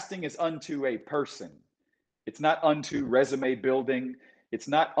 right? Fasting is unto a person, it's not unto resume building. It's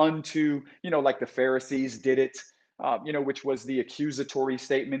not unto, like the Pharisees did it, which was the accusatory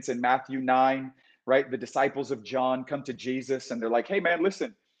statements in Matthew 9, right? The disciples of John come to Jesus and they're like, hey, man,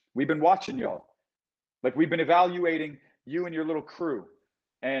 listen, we've been watching y'all. Like, we've been evaluating you and your little crew,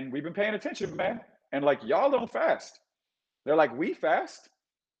 and we've been paying attention, man. And like, y'all don't fast. They're like, we fast,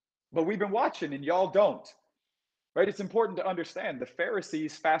 but we've been watching and y'all don't, right? It's important to understand the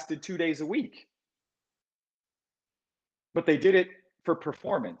Pharisees fasted 2 days a week, but they did it for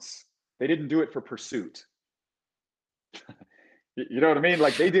performance. They didn't do it for pursuit. You know what I mean?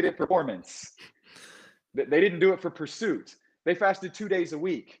 Like, they did it for performance. They didn't do it for pursuit. They fasted 2 days a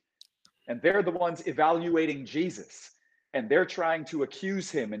week, and they're the ones evaluating Jesus, and they're trying to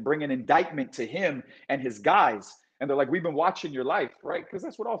accuse him and bring an indictment to him and his guys. And they're like, we've been watching your life, right? Because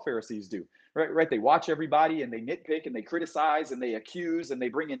that's what all Pharisees do, right? They watch everybody and they nitpick and they criticize and they accuse and they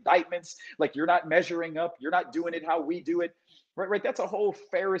bring indictments. Like, you're not measuring up. You're not doing it how we do it, right? That's a whole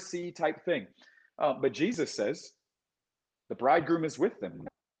Pharisee type thing. But Jesus says the bridegroom is with them.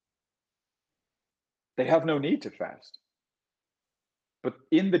 They have no need to fast. But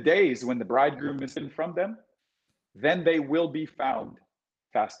in the days when the bridegroom is hidden from them, then they will be found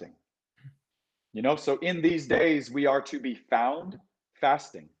fasting. So in these days, we are to be found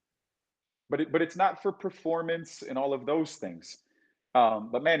fasting. But it's not for performance and all of those things.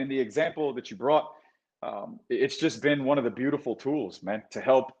 But man, in the example that you brought, it's just been one of the beautiful tools, man, to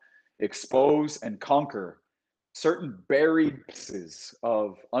help expose and conquer certain buried pieces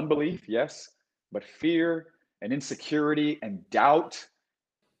of unbelief, yes, but fear and insecurity and doubt.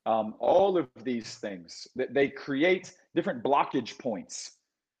 All of these things that they create different blockage points,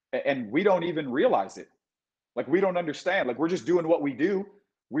 and we don't even realize it. Like, we don't understand. Like, we're just doing what we do.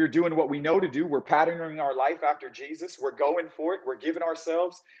 We're doing what we know to do. We're patterning our life after Jesus. We're going for it. We're giving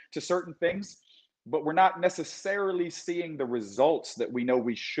ourselves to certain things, but we're not necessarily seeing the results that we know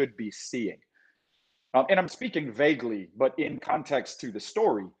we should be seeing. And I'm speaking vaguely, but in context to the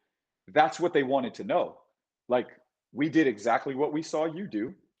story, that's what they wanted to know. Like, we did exactly what we saw you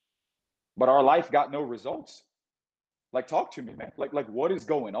do, but our life got no results. Like, talk to me, man. Like what is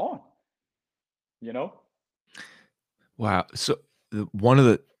going on? You know? Wow. So one of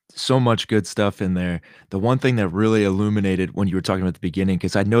the so much good stuff in there. The one thing that really illuminated when you were talking about the beginning,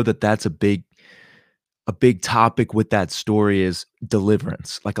 because I know that that's a big a big topic with that story is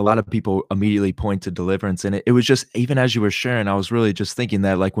deliverance. Like a lot of people immediately point to deliverance. And it was just, even as you were sharing, I was really just thinking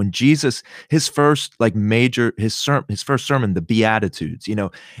that like when Jesus, his first like major, his first sermon, the Beatitudes,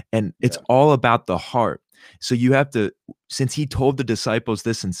 and it's Yeah. all about the heart. So you have to, since he told the disciples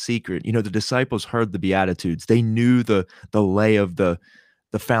this in secret, the disciples heard the Beatitudes. They knew the lay of the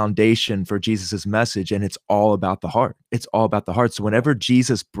foundation for Jesus's message, and it's all about the heart. It's all about the heart. So Yeah. whenever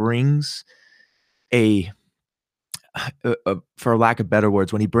Jesus brings a for lack of better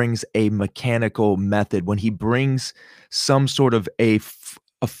words, when he brings a mechanical method, when he brings some sort of a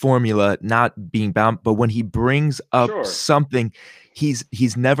formula, not being bound, but when he brings up Sure. something, he's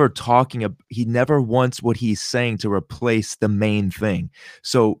never he never wants what he's saying to replace the main thing.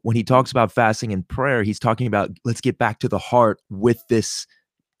 So when he Mm. talks about fasting and prayer, he's talking about let's get back to the heart with this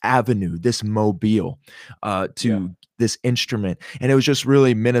avenue, this mobile, Yeah. to this instrument. And it was just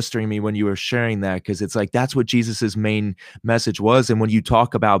really ministering me when you were sharing that, because it's like that's what Jesus's main message was. And when you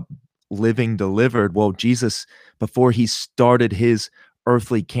talk about living delivered, well, Jesus, before he started his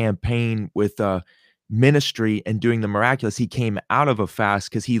earthly campaign with ministry and doing the miraculous, he came out of a fast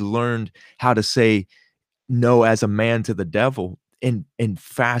because he learned how to say no as a man to the devil in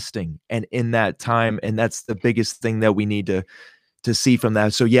fasting and in that time. And that's the biggest thing that we need to see from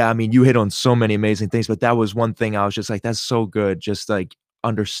that. So yeah, I mean, you hit on so many amazing things, but that was one thing I was just like, that's so good. Just like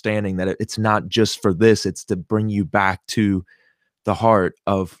understanding that it's not just for this, it's to bring you back to the heart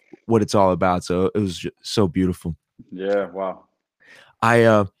of what it's all about. So it was just so beautiful. Yeah. Wow.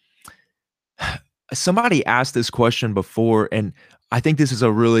 I somebody asked this question before, and I think this is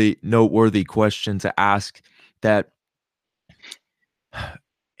a really noteworthy question to ask that,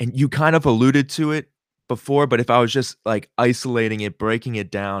 and you kind of alluded to it before, but if I was just like isolating it, breaking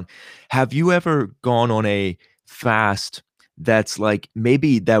it down, have you ever gone on a fast that's like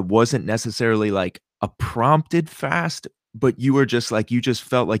maybe that wasn't necessarily like a prompted fast, but you were just like you just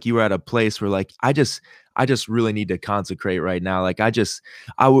felt like you were at a place where like I just really need to consecrate right now. Like I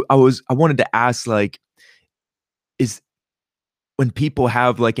wanted to ask like is when people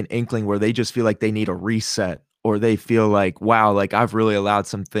have like an inkling where they just feel like they need a reset or they feel like wow, like I've really allowed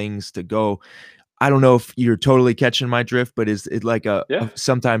some things to go. I don't know if you're totally catching my drift, but is it like Yeah.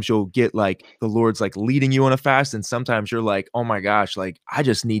 sometimes you'll get like the Lord's like leading you on a fast, and sometimes you're like, oh my gosh, like I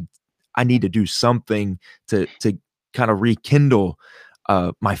need to do something to kind of rekindle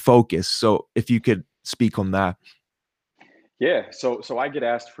my focus. So if you could speak on that. Yeah. So I get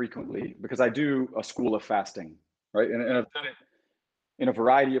asked frequently because I do a school of fasting, right? And I've done it in a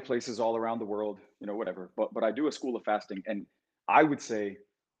variety of places all around the world, whatever. But I do a school of fasting, and I would say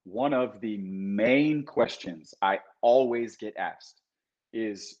one of the main questions I always get asked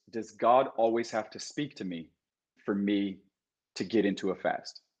is, does God always have to speak to me for me to get into a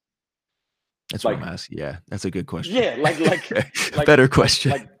fast? That's what I'm Like, asking. Yeah, that's a good question. yeah, like, Better like,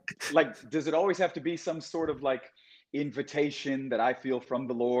 question. like, does it always have to be some sort of like invitation that I feel from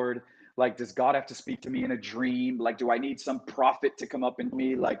the Lord? Like, does God have to speak to me in a dream? Like, do I need some prophet to come up in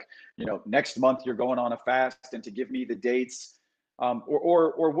me? Like, next month you're going on a fast and to give me the dates.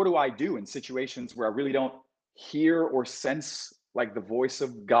 Or what do I do in situations where I really don't hear or sense like the voice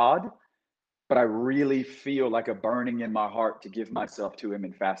of God, but I really feel like a burning in my heart to give myself to Him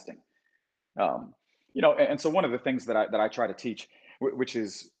in fasting? um, and so one of the things that I try to teach, which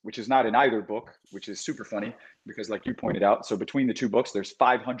is not in either book, which is super funny because like you pointed out, so between the two books there's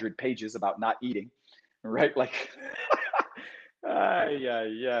 500 pages about not eating, right? Like yeah,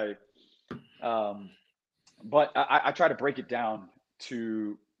 yeah. um, but I try to break it down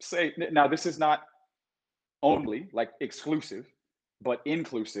to say, now this is not only like exclusive but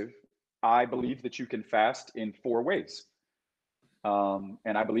inclusive. I believe that you can fast in four ways.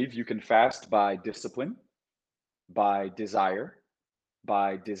 And I believe you can fast by discipline, by desire,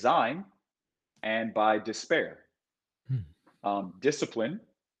 by design, and by despair. Hmm. Discipline,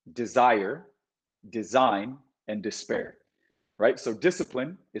 desire, design, and despair. Right? So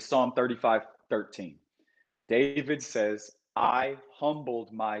discipline is Psalm 35:13. David says, I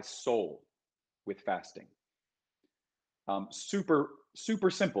humbled my soul with fasting. Super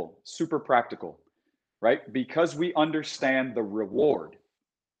simple, super practical, right? Because we understand the reward,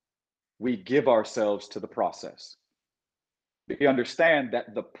 we give ourselves to the process. We understand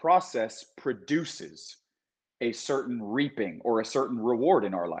that the process produces a certain reaping or a certain reward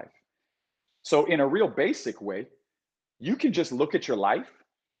in our life. So, in a real basic way, you can just look at your life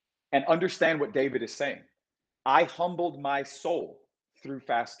and understand what David is saying. I humbled my soul through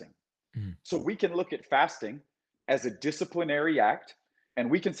fasting. Mm. So, we can look at fasting as a disciplinary act, and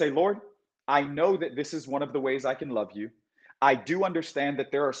we can say, Lord, I know that this is one of the ways I can love you. I do understand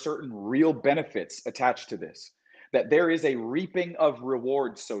that there are certain real benefits attached to this, that there is a reaping of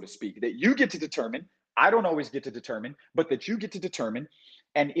rewards, so to speak, that you get to determine. I don't always get to determine, but that you get to determine.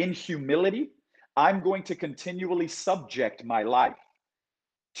 And in humility, I'm going to continually subject my life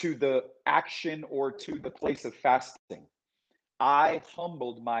to the action or to the place of fasting. I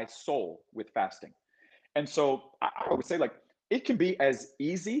humbled my soul with fasting. And so I would say, like, it can be as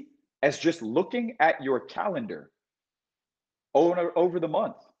easy as just looking at your calendar over the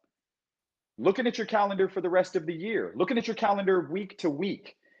month, looking at your calendar for the rest of the year, looking at your calendar week to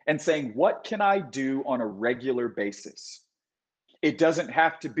week, and saying, what can I do on a regular basis? It doesn't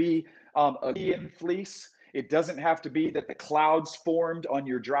have to be a Gideon fleece. It doesn't have to be that the clouds formed on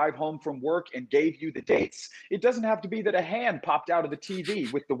your drive home from work and gave you the dates. It doesn't have to be that a hand popped out of the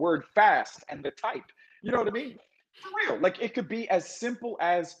TV with the word fast and the type. You know what I mean? For real. Like, it could be as simple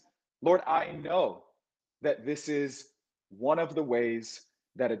as, Lord, I know that this is one of the ways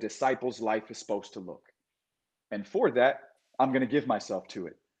that a disciple's life is supposed to look. And for that, I'm going to give myself to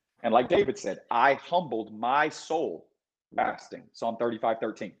it. And like David said, I humbled my soul fasting. Psalm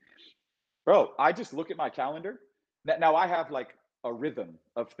 35:13. Bro, I just look at my calendar. Now I have like a rhythm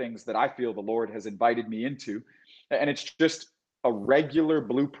of things that I feel the Lord has invited me into. And it's just a regular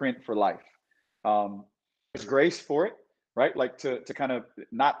blueprint for life. There's grace for it, right? Like to kind of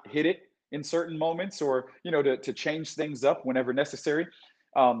not hit it in certain moments, or, to change things up whenever necessary.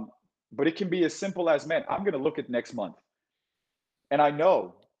 But it can be as simple as, man, I'm going to look at next month. And I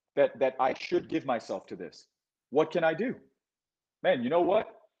know that I should give myself to this. What can I do? Man, you know what?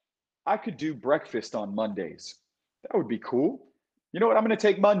 I could do breakfast on Mondays. That would be cool. You know what? I'm going to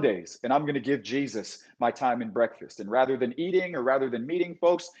take Mondays and I'm going to give Jesus my time in breakfast. And rather than eating or rather than meeting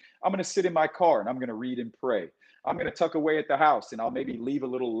folks, I'm going to sit in my car and I'm going to read and pray. I'm going to tuck away at the house and I'll maybe leave a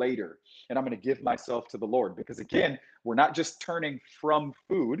little later. And I'm going to give myself to the Lord. Because again, we're not just turning from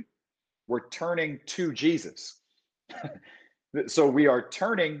food, we're turning to Jesus. So we are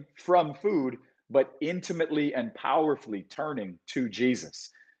turning from food, but intimately and powerfully turning to Jesus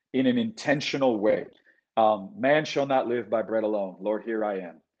in an intentional way. Man shall not live by bread alone. Lord, here I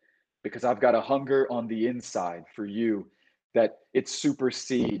am, because I've got a hunger on the inside for you that it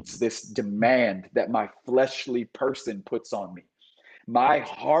supersedes this demand that my fleshly person puts on me. My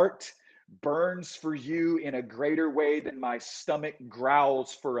heart burns for you in a greater way than my stomach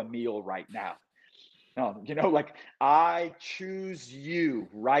growls for a meal right now. Like, I choose you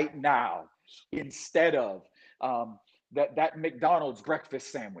right now instead of that McDonald's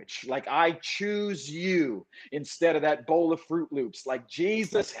breakfast sandwich. Like, I choose you instead of that bowl of Fruit Loops. Like,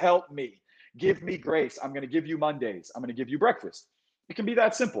 Jesus, help me. Give me grace. I'm going to give you Mondays. I'm going to give you breakfast. It can be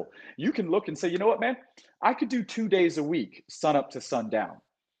that simple. You can look and say, you know what, man? I could do 2 days a week, sun up to sundown.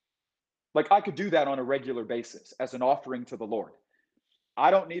 Like, I could do that on a regular basis as an offering to the Lord.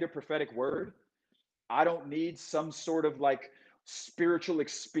 I don't need a prophetic word. I don't need some sort of like spiritual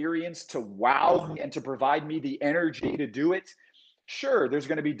experience to wow me and to provide me the energy to do it. Sure, there's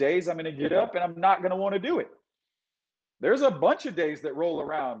going to be days I'm going to get up and I'm not going to want to do it. There's a bunch of days that roll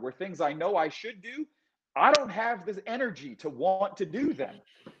around where things I know I should do, I don't have this energy to want to do them,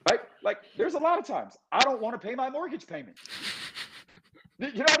 right? Like, there's a lot of times I don't want to pay my mortgage payment.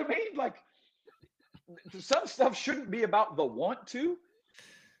 You know what I mean? Like, some stuff shouldn't be about the want to,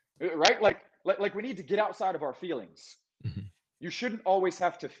 right? Like we need to get outside of our feelings. Mm-hmm. You shouldn't always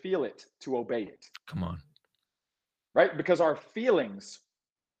have to feel it to obey it. Come on. Right? Because our feelings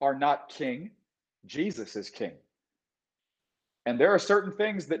are not king. Jesus is king. And there are certain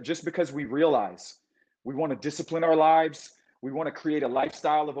things that just because we realize we want to discipline our lives, we want to create a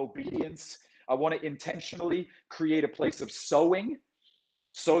lifestyle of obedience, I want to intentionally create a place of sowing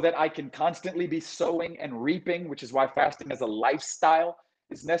so that I can constantly be sowing and reaping, which is why fasting as a lifestyle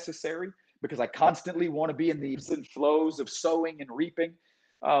is necessary, because I constantly want to be in the ebbs and flows of sowing and reaping.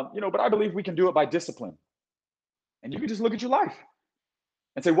 But I believe we can do it by discipline. And you can just look at your life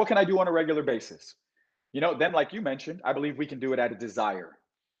and say, what can I do on a regular basis? Then, like you mentioned, I believe we can do it out of desire,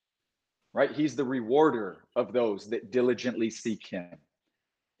 right? He's the rewarder of those that diligently seek him.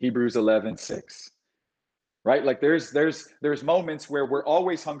 Hebrews 11:6, right? Like there's moments where we're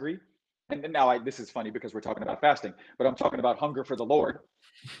always hungry. And now this is funny because we're talking about fasting, but I'm talking about hunger for the Lord.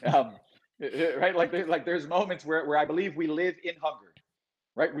 Right? Like there's moments where I believe we live in hunger,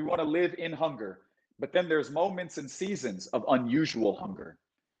 right? We want to live in hunger, but then there's moments and seasons of unusual hunger.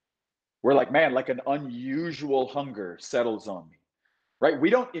 We're like, man, like an unusual hunger settles on me, right? We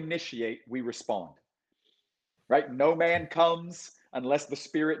don't initiate, we respond, right? No man comes unless the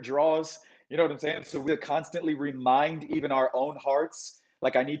Spirit draws. You know what I'm saying? So we'll constantly remind even our own hearts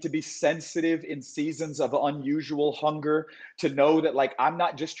Like I need to be sensitive in seasons of unusual hunger to know that like I'm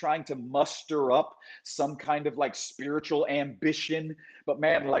not just trying to muster up some kind of like spiritual ambition, but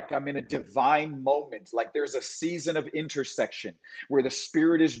man, like I'm in a divine moment. Like there's a season of intersection where the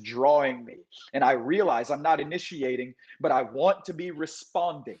Spirit is drawing me. And I realize I'm not initiating, but I want to be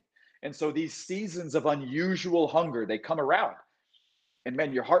responding. And so these seasons of unusual hunger, they come around. And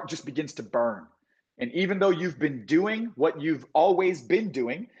man, your heart just begins to burn. And even though you've been doing what you've always been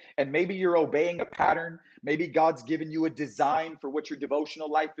doing, and maybe you're obeying a pattern, maybe God's given you a design for what your devotional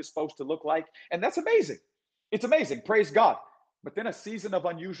life is supposed to look like, and that's amazing. It's amazing. Praise God. But then a season of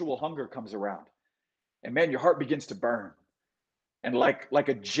unusual hunger comes around, and man, your heart begins to burn. And like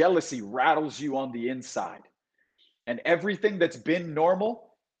a jealousy rattles you on the inside. And everything that's been normal,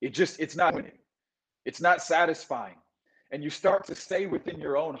 it's not winning. It's not satisfying. And you start to say within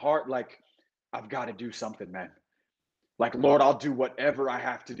your own heart, like, I've got to do something, man. Like, Lord, I'll do whatever I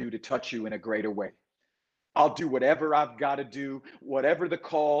have to do to touch you in a greater way. I'll do whatever I've got to do, whatever the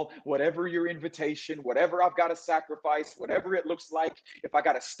call, whatever your invitation, whatever I've got to sacrifice, whatever it looks like. If I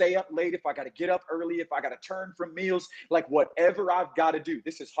got to stay up late, if I got to get up early, if I got to turn from meals, like whatever I've got to do.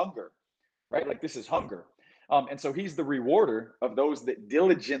 This is hunger, right? Like this is hunger. And so he's the rewarder of those that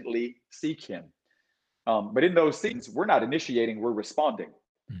diligently seek him. But in those things, we're not initiating, we're responding.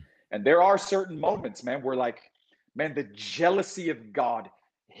 And there are certain moments, man, where like, man, the jealousy of God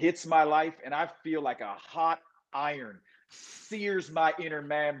hits my life and I feel like a hot iron sears my inner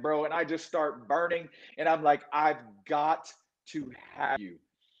man, bro. And I just start burning and I'm like, I've got to have you.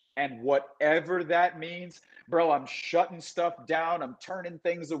 And whatever that means, bro, I'm shutting stuff down. I'm turning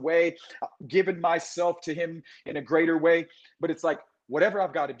things away, giving myself to him in a greater way. But it's like, whatever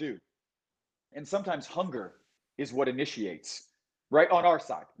I've got to do. And sometimes hunger is what initiates, right, on our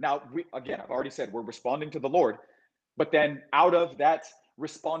side. Now, I've already said we're responding to the Lord, but then out of that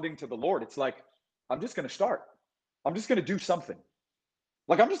responding to the Lord, it's like, I'm just going to start. I'm just going to do something.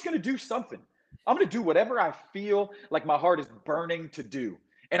 Like, I'm just going to do something. I'm going to do whatever I feel like my heart is burning to do.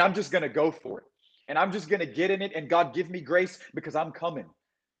 And I'm just going to go for it. And I'm just going to get in it. And God, give me grace because I'm coming.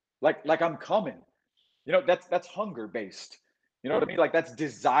 Like I'm coming. You know, that's hunger based. You know what I mean? Like that's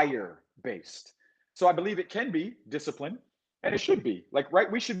desire based. So I believe it can be discipline and it should be like,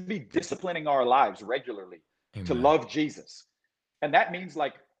 right. We should be disciplining our lives regularly to love Jesus. And that means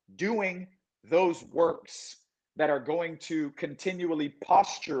like doing those works that are going to continually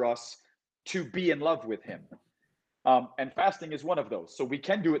posture us to be in love with him. And fasting is one of those. So we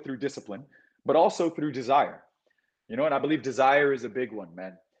can do it through discipline, but also through desire. You know, and I believe desire is a big one,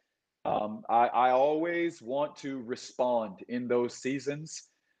 man. I always want to respond in those seasons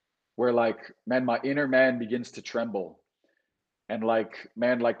where like, man, my inner man begins to tremble. And like,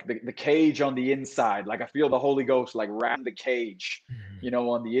 man, like the cage on the inside, like I feel the Holy Ghost like wrap the cage, you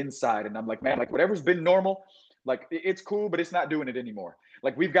know, on the inside. And I'm like, man, like whatever's been normal, like it's cool, but it's not doing it anymore.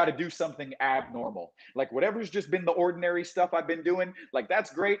 Like we've got to do something abnormal. Like whatever's just been the ordinary stuff I've been doing, like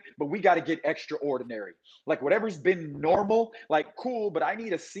that's great, but we got to get extraordinary. Like whatever's been normal, like cool, but I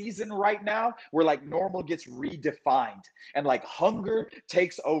need a season right now where like normal gets redefined and like hunger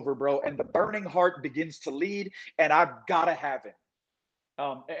takes over, bro. And the burning heart begins to lead and I've got to have it.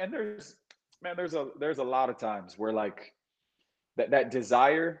 And there's a lot of times where like that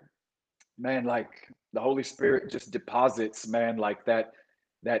desire, man, like the Holy Spirit just deposits, man, like that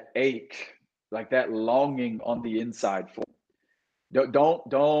ache, like that longing on the inside for.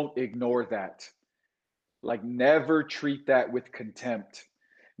 Don't ignore that. Like never treat that with contempt.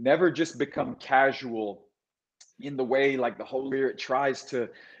 Never just become casual in the way like the Holy Spirit tries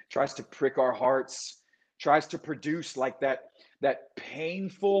to prick our hearts, tries to produce like that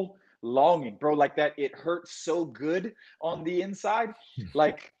painful longing, bro, like that it hurts so good on the inside.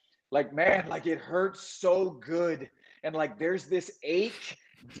 Like man, like it hurts so good. And like there's this ache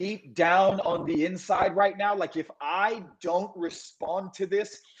deep down on the inside right now. Like if I don't respond to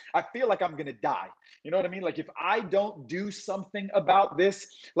this, I feel like I'm gonna die. You know what I mean? Like if I don't do something about this,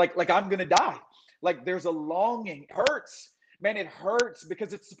 like I'm gonna die. Like there's a longing. It hurts. Man, it hurts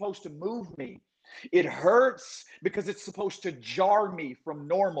because it's supposed to move me. It hurts because it's supposed to jar me from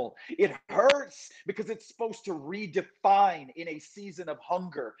normal. It hurts because it's supposed to redefine in a season of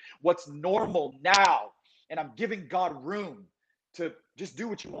hunger what's normal now. And I'm giving God room to just do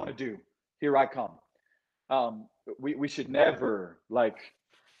what you want to do. Here I come. We should never like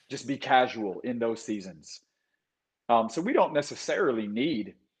just be casual in those seasons. So we don't necessarily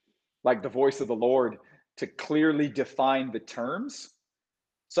need like the voice of the Lord to clearly define the terms.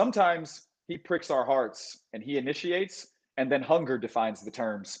 Sometimes he pricks our hearts and he initiates, and then hunger defines the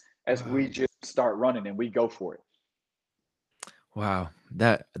terms as we just start running and we go for it. Wow,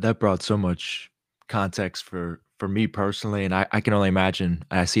 that brought so much context for me personally, and I can only imagine.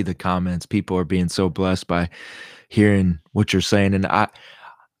 I see the comments. People are being so blessed by hearing what you're saying, and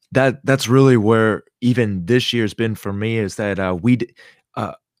that's really where even this year's been for me is that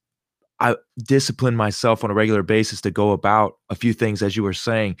uh, I discipline myself on a regular basis to go about a few things as you were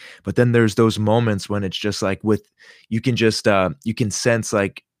saying, but then there's those moments when it's just like with you can sense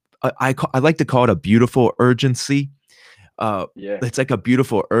like I like to call it a beautiful urgency. uh Yeah. it's like a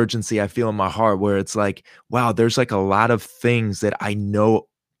beautiful urgency I feel in my heart where it's like, wow, there's like a lot of things that I know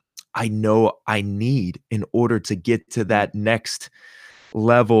I need in order to get to Mm. that next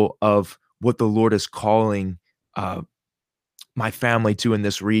level of what the Lord is calling uh my family to in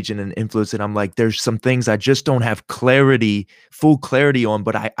this region and influence it. I'm like, there's some things I just don't have full clarity on,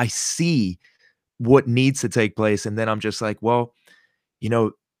 but I see what needs to take place. And then I'm just like, well, you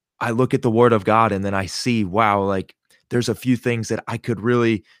know, I look at the word of God and then I see, wow, like there's a few things that I could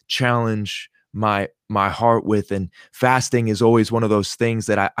really challenge my heart with. And fasting is always one of those things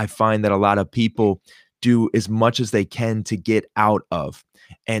that I find that a lot of people do as much as they can to get out of.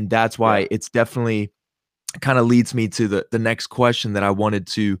 And that's Yeah. why it's definitely kind of leads me to the next question that I wanted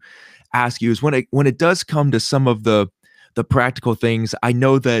to ask you is when it does come to some of the practical things. I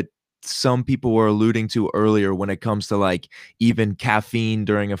know that some people were alluding to earlier when it comes to like even caffeine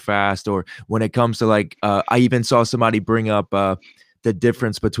during a fast, or when it comes to like I even saw somebody bring up the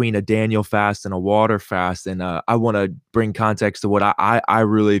difference between a Daniel fast and a water fast, and I want to bring context to what I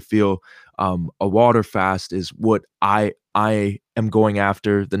really feel a water fast is what I am going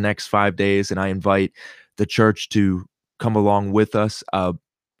after the next 5 days, and I invite the church to come along with us.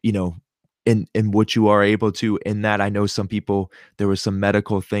 You know, in what you are able to in that. I know some people there was some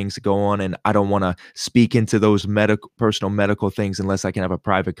medical things to go on, and I don't want to speak into those medical personal medical things unless I can have a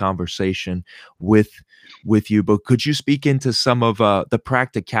private conversation with you. But could you speak into some of the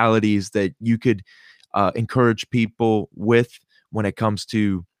practicalities that you could encourage people with when it comes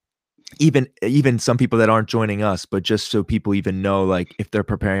to even some people that aren't joining us, but just so people even know, like if they're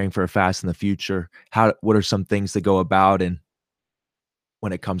preparing for a fast in the future, how what are some things to go about and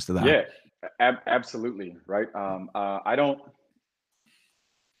when it comes to that? Yeah. Absolutely. Right. I don't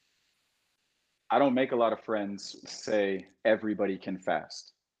make a lot of friends say everybody can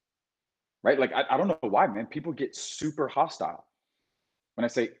fast. Right. Like I don't know why, man. People get super hostile when I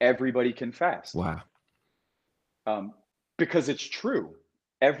say everybody can fast. Wow. Um, because it's true.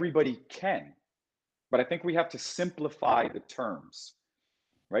 Everybody can. But I think we have to simplify the terms.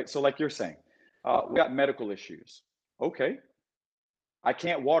 Right. So, like you're saying, we got medical issues. Okay. I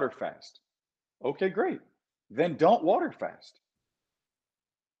can't water fast. Okay, great. Then don't water fast.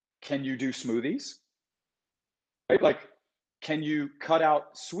 Can you do smoothies? Right? Like, can you cut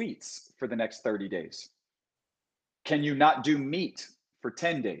out sweets for the next 30 days? Can you not do meat for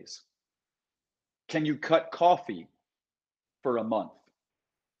 10 days? Can you cut coffee for a month?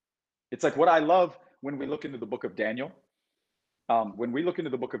 It's like what I love when we look into the book of Daniel. When we look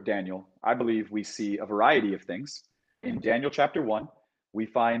into the book of Daniel, I believe we see a variety of things. In Daniel chapter 1, we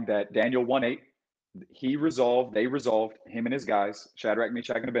find that Daniel 1:8, they resolved, him and his guys, Shadrach,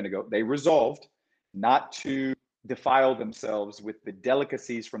 Meshach, and Abednego, they resolved not to defile themselves with the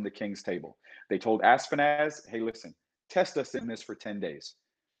delicacies from the king's table. They told Aspenaz, hey, listen, test us in this for 10 days.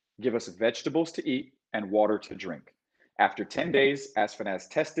 Give us vegetables to eat and water to drink. After 10 days, Aspenaz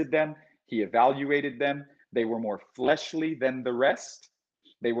tested them. He evaluated them. They were more fleshly than the rest.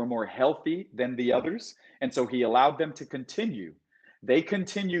 They were more healthy than the others. And so he allowed them to continue. They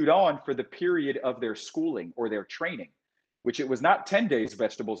continued on for the period of their schooling or their training, which it was not 10 days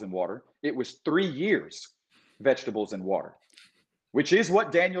vegetables and water, it was 3 years vegetables and water, which is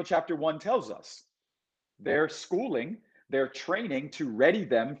what Daniel chapter 1 tells us. Their schooling, their training to ready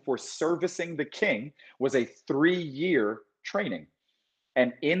them for servicing the king was a 3 year training.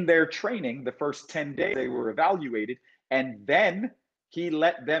 And in their training, the first 10 days, they were evaluated. And then he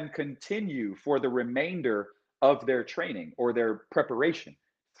let them continue for the remainder of their training or their preparation.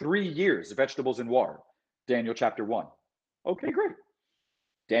 3 years, vegetables and water. Daniel chapter 1. Okay, great.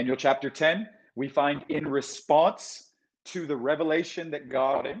 Daniel chapter 10, we find in response to the revelation that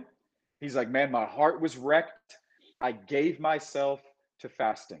God in, he's like, man, my heart was wrecked. I gave myself to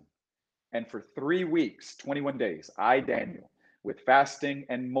fasting. And for 3 weeks, 21 days, I, Daniel, with fasting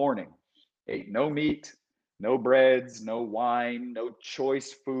and mourning, ate no meat, no breads, no wine, no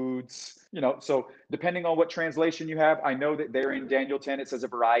choice foods. So depending on what translation you have, I know that there in Daniel 10, it says a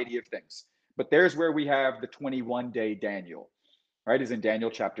variety of things. But there's where we have the 21-day Daniel, right? Is in Daniel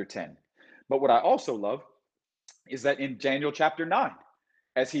chapter 10. But what I also love is that in Daniel chapter 9,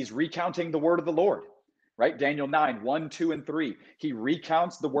 as he's recounting the word of the Lord, right? Daniel 9, 1, 2, and 3. He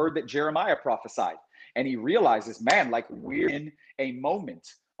recounts the word that Jeremiah prophesied. And he realizes, man, like we're in a moment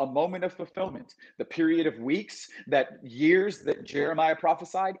of fulfillment. The period of weeks, that years that Jeremiah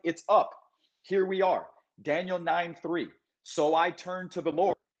prophesied, it's up. Here we are. Daniel 9, 3. So I turned to the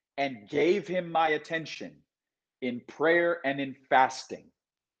Lord and gave him my attention in prayer and in fasting.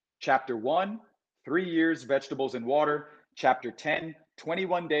 Chapter 1, 3 years, vegetables and water. Chapter 10,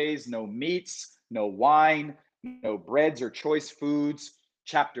 21 days, no meats, no wine, no breads or choice foods.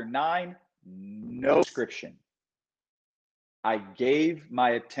 Chapter 9, no description. I gave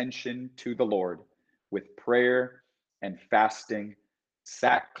my attention to the Lord with prayer and fasting,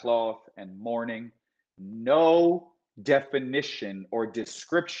 sackcloth and mourning. No definition or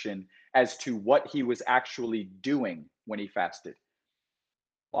description as to what he was actually doing when he fasted.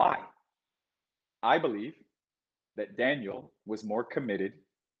 Why? I believe that Daniel was more committed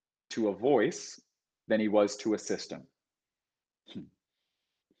to a voice than he was to a system.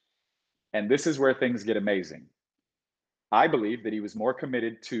 And this is where things get amazing. I believe that he was more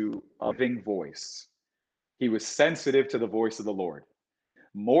committed to a living voice. He was sensitive to the voice of the Lord,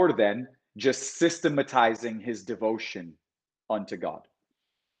 more than just systematizing his devotion unto God.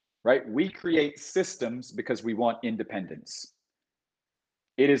 Right? We create systems because we want independence.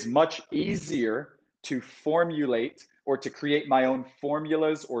 It is much easier to formulate or to create my own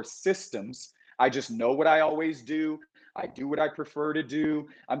formulas or systems. I just know what I always do. I do what I prefer to do.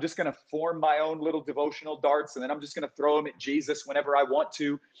 I'm just going to form my own little devotional darts, and then I'm just going to throw them at Jesus whenever I want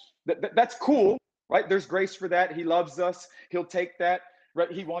to. That's cool, right? There's grace for that. He loves us. He'll take that,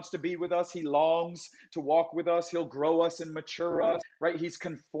 right? He wants to be with us. He longs to walk with us. He'll grow us and mature us, right? He's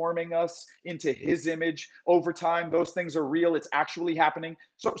conforming us into his image over time. Those things are real. It's actually happening.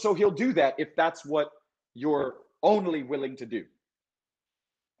 So he'll do that if that's what you're only willing to do.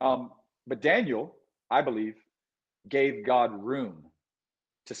 But Daniel, I believe, gave God room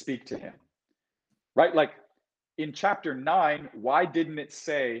to speak to him, right? Like in chapter 9, why didn't it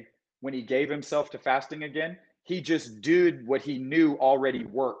say when he gave himself to fasting again, he just did what he knew already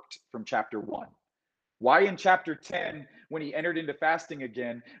worked from chapter 1? Why in chapter 10, when he entered into fasting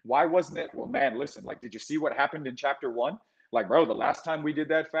again, why wasn't it, well, man, listen, like, did you see what happened in chapter 1? Like, bro, the last time we did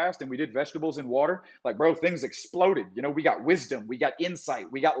that fast and we did vegetables and water, like, bro, things exploded. You know, we got wisdom, we got insight,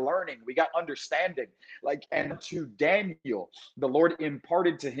 we got learning, we got understanding. Like, and to Daniel, the Lord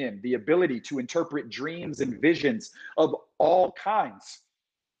imparted to him the ability to interpret dreams and visions of all kinds.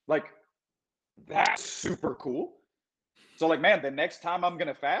 Like, that's super cool. So, like, man, the next time I'm going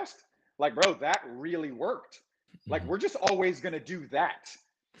to fast, like, bro, that really worked. Like, we're just always going to do that.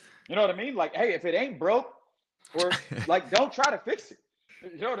 You know what I mean? Like, hey, if it ain't broke, or like, don't try to fix it.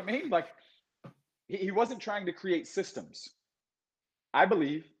 You know what I mean? Like, he wasn't trying to create systems. I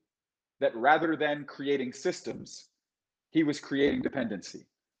believe that rather than creating systems, he was creating dependency.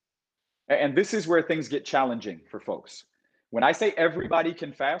 And this is where things get challenging for folks. When I say everybody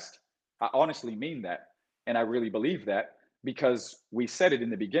can fast, I honestly mean that. And I really believe that because we said it in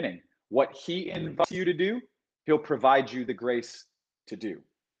the beginning. What he invites you to do, he'll provide you the grace to do.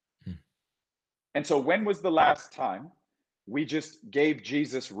 And so when was the last time we just gave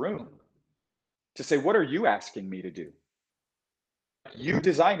Jesus room to say, what are you asking me to do? You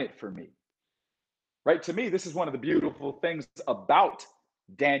design it for me. Right? To me, this is one of the beautiful things about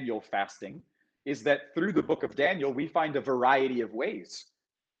Daniel fasting is that through the book of Daniel, we find a variety of ways.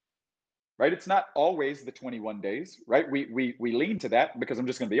 Right? It's not always the 21 days, right? We lean to that because I'm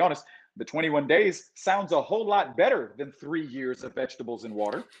just going to be honest. The 21 days sounds a whole lot better than 3 years of vegetables and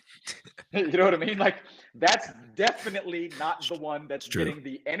water. You know what I mean? Like, that's definitely not the one that's getting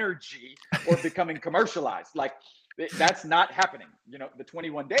the energy or becoming commercialized. Like, that's not happening. You know, the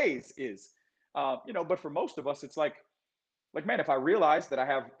 21 days is, you know, but for most of us, it's like, man, if I realize that I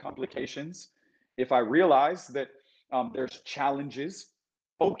have complications, if I realize that there's challenges,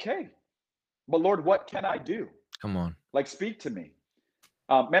 okay. But Lord, what can I do? Come on. Like, speak to me.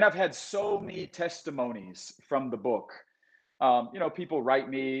 Man, I've had so many testimonies from the book. You know, people write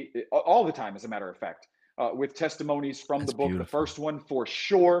me all the time, as a matter of fact, with testimonies from the book. Beautiful. The first one for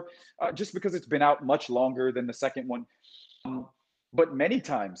sure, just because it's been out much longer than the second one. But many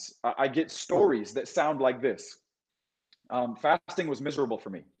times I get stories that sound like this. Fasting was miserable for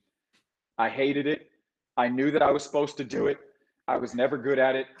me. I hated it. I knew that I was supposed to do it. I was never good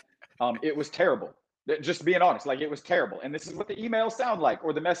at it. It was terrible. Just being honest, like, it was terrible. And this is what the emails sound like,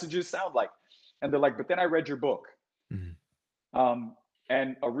 or the messages sound like. And they're like, but then I read your book. Mm-hmm.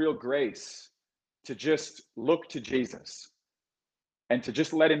 And a real grace to just look to Jesus and to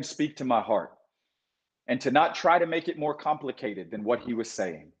just let him speak to my heart and to not try to make it more complicated than what he was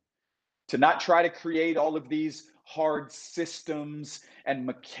saying, to not try to create all of these hard systems and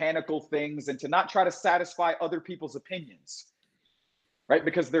mechanical things, and to not try to satisfy other people's opinions, right?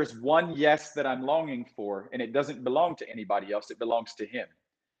 Because there's one yes that I'm longing for, and it doesn't belong to anybody else, it belongs to him.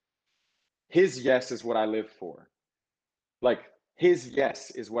 His yes is what I live for. Like, his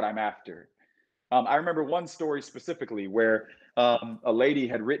yes is what I'm after. I remember one story specifically where a lady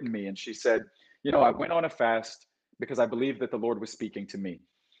had written me and she said, I went on a fast because I believed that the Lord was speaking to me.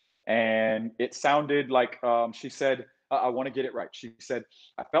 And it sounded like, she said, I want to get it right. She said,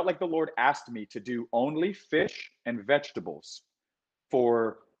 I felt like the Lord asked me to do only fish and vegetables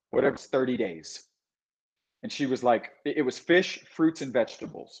for whatever, 30 days. And she was like, it was fish, fruits, and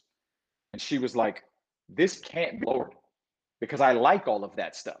vegetables. And she was like, this can't be Lord, because I like all of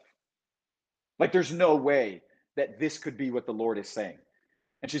that stuff. Like, there's no way that this could be what the Lord is saying.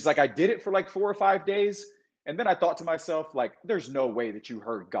 And she's like, I did it for like 4 or 5 days. And then I thought to myself, like, there's no way that you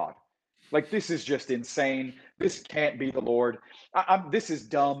heard God. Like, this is just insane. This can't be the Lord. This is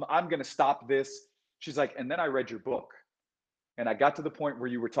dumb. I'm going to stop this. She's like, and then I read your book. And I got to the point where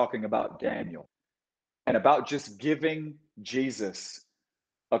you were talking about Daniel and about just giving Jesus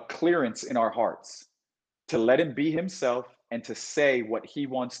a clearance in our hearts to let him be himself and to say what he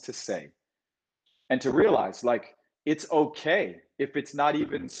wants to say. And to realize, like, it's okay if it's not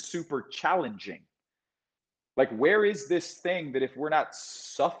even super challenging. Like, where is this thing that if we're not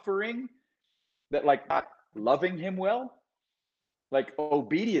suffering, that, like, not loving him well? Like,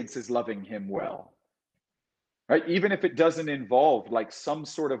 obedience is loving him well, right? Even if it doesn't involve like some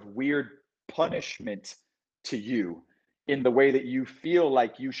sort of weird punishment to you in the way that you feel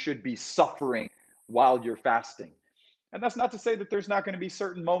like you should be suffering while you're fasting. And that's not to say that there's not going to be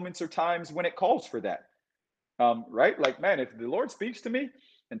certain moments or times when it calls for that. Right? Like, man, if the Lord speaks to me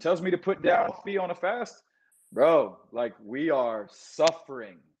and tells me to put down coffee on a fast, bro, like, we are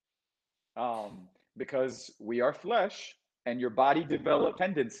suffering because we are flesh and your body develop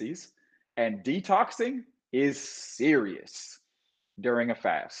tendencies, and detoxing is serious during a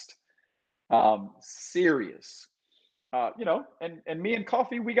fast. Serious. And me and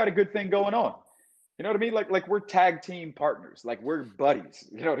coffee, we got a good thing going on. You know what I mean? Like we're tag team partners. Like, we're buddies.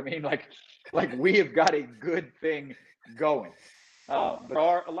 You know what I mean? Like we have got a good thing going. There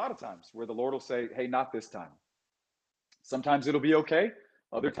are a lot of times where the Lord will say, hey, not this time. Sometimes it'll be okay.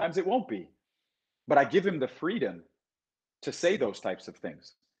 Other times it won't be. But I give him the freedom to say those types of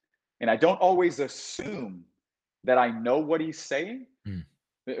things. And I don't always assume that I know what he's saying.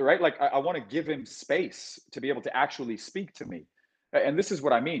 Right? Like, I want to give him space to be able to actually speak to me. And this is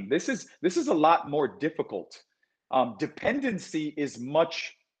what I mean. This is a lot more difficult. Dependency is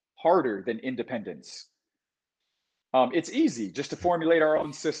much harder than independence. It's easy just to formulate our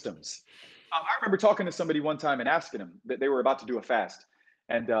own systems. I remember talking to somebody one time and asking them that they were about to do a fast.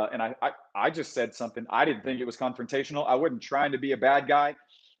 And I just said something. I didn't think it was confrontational. I wasn't trying to be a bad guy.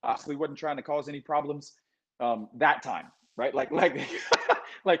 Obviously wasn't trying to cause any problems that time, right? Like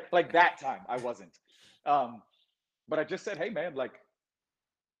like that time I wasn't. But I just said, hey man, like,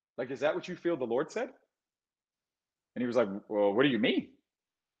 is that what you feel the Lord said? And he was like, well, what do you mean?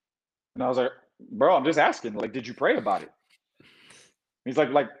 And I was like, bro, I'm just asking, like, did you pray about it? And he's like,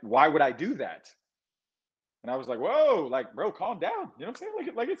 why would I do that? And I was like, whoa, like, bro, calm down. You know what I'm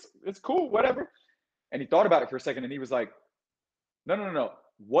saying? Like it's cool, whatever. And he thought about it for a second and he was like, no.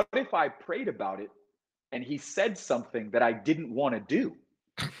 What if I prayed about it and he said something that I didn't want to do?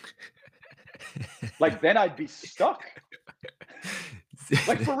 Like, then I'd be stuck.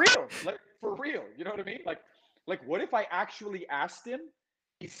 Like, for real. You know what I mean? Like, what if I actually asked him,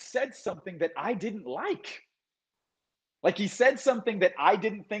 he said something that I didn't like? Like, he said something that I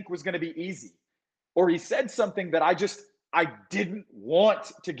didn't think was going to be easy, or he said something that I didn't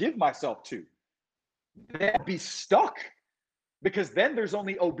want to give myself to. Then I'd be stuck, because then there's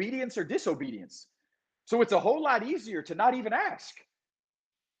only obedience or disobedience. So it's a whole lot easier to not even ask.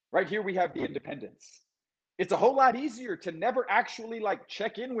 Right here we have the independence. It's a whole lot easier to never actually like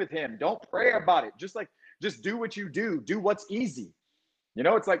check in with him. Don't pray about it. Just do what you do. Do what's easy. You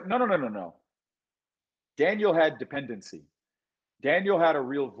know, it's like, no. Daniel had dependency. Daniel had a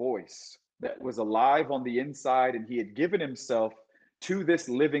real voice that was alive on the inside, and he had given himself to this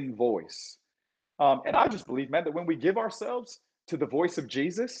living voice. And I just believe, man, that when we give ourselves to the voice of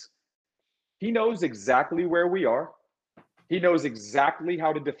Jesus, he knows exactly where we are. He knows exactly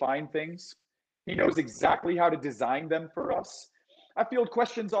how to define things. He knows exactly how to design them for us. I field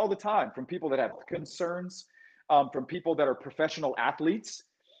questions all the time from people that have concerns, from people that are professional athletes.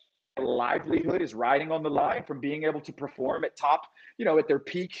 Livelihood is riding on the line from being able to perform at top, at their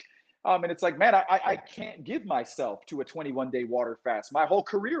peak And it's like, man, I can't give myself to a 21-day water fast. My whole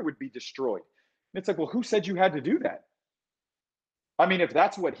career would be destroyed. And it's like, well, who said you had to do that? I mean, if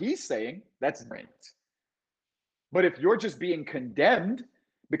that's what he's saying, that's great. But if you're just being condemned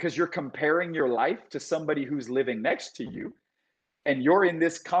because you're comparing your life to somebody who's living next to you, and you're in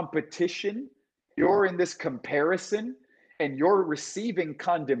this competition, you're in this comparison, and you're receiving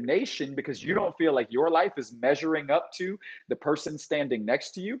condemnation because you don't feel like your life is measuring up to the person standing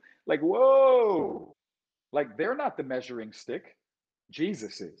next to you, like, whoa, like they're not the measuring stick,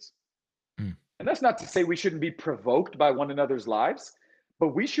 Jesus is. Mm. And that's not to say we shouldn't be provoked by one another's lives, but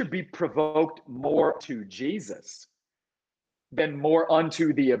we should be provoked more to Jesus than more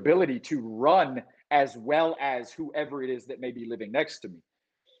unto the ability to run as well as whoever it is that may be living next to me,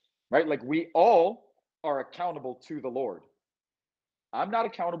 right? Like we all are accountable to the Lord. I'm not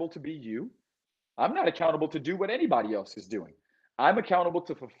accountable to be you. I'm not accountable to do what anybody else is doing. I'm accountable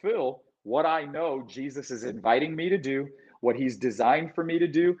to fulfill what I know Jesus is inviting me to do, what he's designed for me to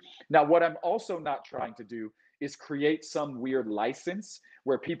do. Now, what I'm also not trying to do is create some weird license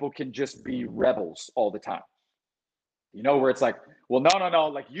where people can just be rebels all the time. You know, where it's like, well, no,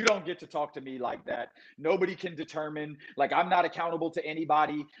 like you don't get to talk to me like that. Nobody can determine, like, I'm not accountable to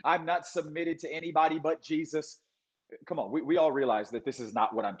anybody. I'm not submitted to anybody but Jesus. Come on, we all realize that this is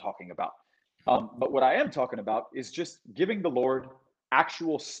not what I'm talking about. But what I am talking about is just giving the Lord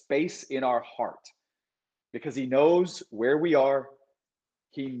actual space in our heart because he knows where we are.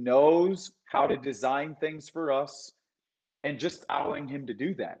 He knows how to design things for us and just allowing him to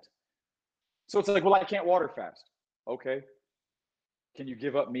do that. So it's like, well, I can't water fast. Okay. Can you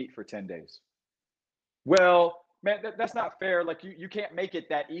give up meat for 10 days? Well, man, that's not fair. Like you can't make it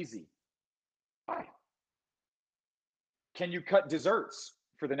that easy. Why? Can you cut desserts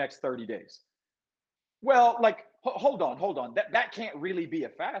for the next 30 days? Well, like, hold on. That can't really be a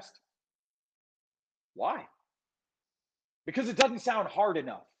fast. Why? Because it doesn't sound hard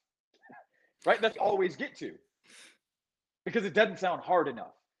enough, right? That's always get to because it doesn't sound hard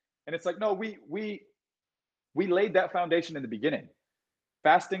enough. And it's like, no, we laid that foundation in the beginning.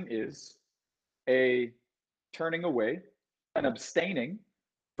 Fasting is a turning away and abstaining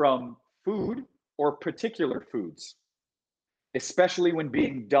from food or particular foods, especially when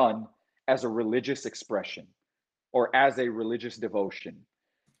being done as a religious expression or as a religious devotion.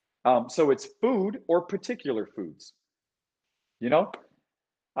 So it's food or particular foods. You know,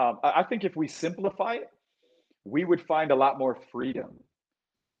 I think if we simplify it, we would find a lot more freedom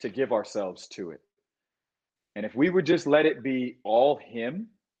to give ourselves to it. And if we would just let it be all him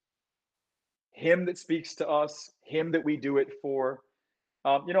that speaks to us, him that we do it for.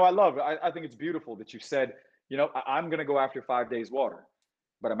 I think it's beautiful that you said, I'm going to go after 5 days water,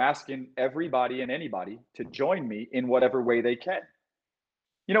 but I'm asking everybody and anybody to join me in whatever way they can.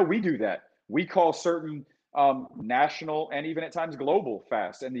 We do that. We call certain national and even at times global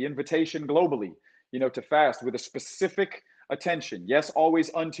fast and the invitation globally, to fast with a specific attention. Yes, always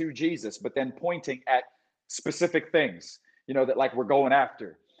unto Jesus, but then pointing at specific things, that like we're going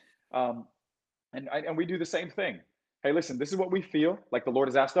after. And we do the same thing. Hey, listen, this is what we feel like the Lord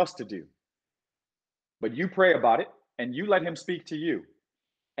has asked us to do. But you pray about it and you let him speak to you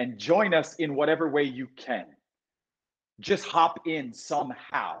and join us in whatever way you can. Just hop in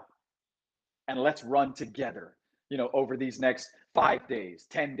somehow and let's run together, over these next 5 days,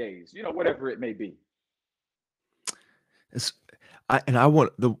 10 days, whatever it may be. I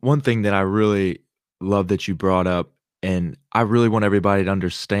want the one thing that I really love that you brought up, and I really want everybody to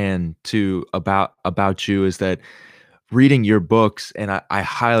understand too about you is that reading your books, and I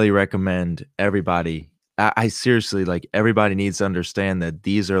highly recommend everybody. I seriously like everybody needs to understand that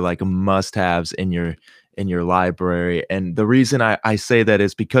these are like must-haves in your library. And the reason I say that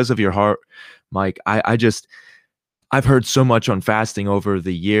is because of your heart, Mike. I've heard so much on fasting over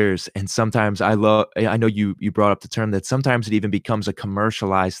the years, and sometimes I know you brought up the term that sometimes it even becomes a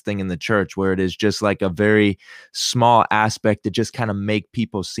commercialized thing in the church where it is just like a very small aspect to just kind of make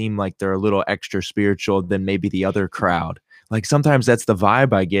people seem like they're a little extra spiritual than maybe the other crowd. Like sometimes that's the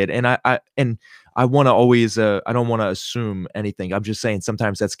vibe I get, and I want to always I don't want to assume anything. I'm just saying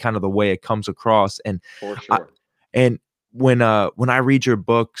sometimes that's kind of the way it comes across, and for sure. And when I read your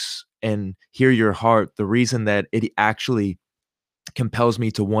books and hear your heart, the reason that it actually compels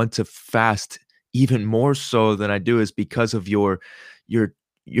me to want to fast even more so than I do is because of your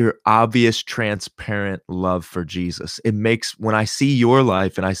obvious, transparent love for Jesus. It makes, when I see your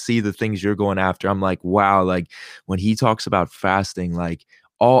life and I see the things you're going after, I'm like, wow, like when he talks about fasting, like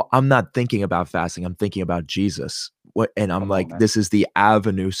I'm not thinking about fasting, I'm thinking about Jesus. And I'm like, this is the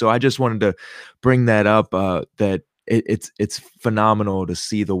avenue. So I just wanted to bring that up, that it's phenomenal to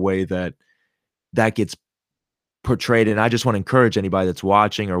see the way that gets portrayed. And I just want to encourage anybody that's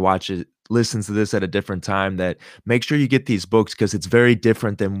watching or listens to this at a different time, that make sure you get these books, because it's very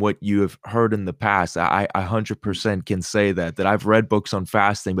different than what you have heard in the past. I 100% can say that I've read books on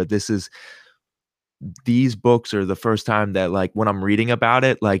fasting, but these books are the first time that, like, when I'm reading about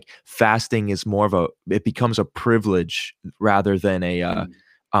it, like, fasting is it becomes a privilege rather than a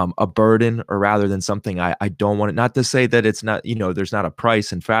burden, or rather than something I don't want it. Not to say that it's not, there's not a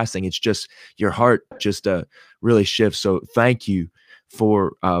price in fasting. It's just your heart just really shifts. So thank you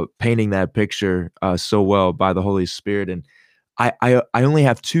for painting that picture so well by the Holy Spirit. And I only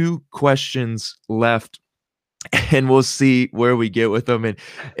have 2 questions left, and we'll see where we get with them. And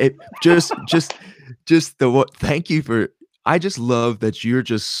it just thank you for, I just love that you're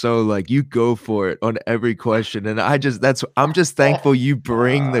just so, like, you go for it on every question. And I'm just thankful you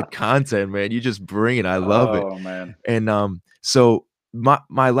bring the content, man. You just bring it. I love it. Oh man. And so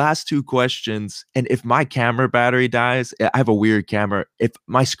my last 2 questions, and if my camera battery dies, I have a weird camera. If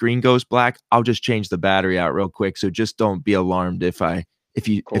my screen goes black, I'll just change the battery out real quick. So just don't be alarmed if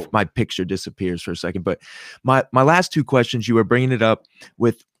Cool. my picture disappears for a second. But my last 2 questions, you were bringing it up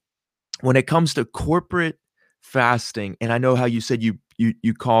with, when it comes to corporate fasting, and I know how you said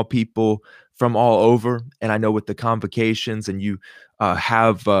you call people from all over, and I know with the convocations, and you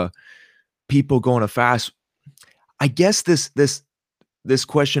have people going to fast. I guess this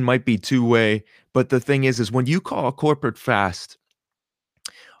question might be two-way, but the thing is when you call a corporate fast,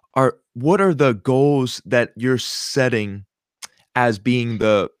 what are the goals that you're setting as being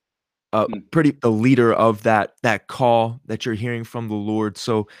the leader of that call that you're hearing from the Lord?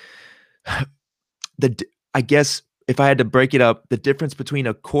 So I guess if I had to break it up, the difference between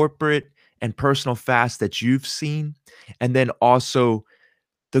a corporate and personal fast that you've seen, and then also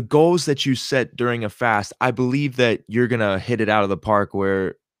the goals that you set during a fast. I believe that you're going to hit it out of the park,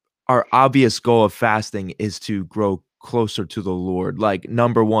 where our obvious goal of fasting is to grow closer to the Lord, like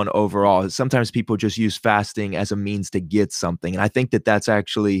number one overall. Sometimes people just use fasting as a means to get something. And I think that that's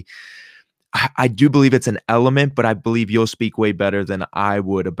actually, I do believe it's an element, but I believe you'll speak way better than I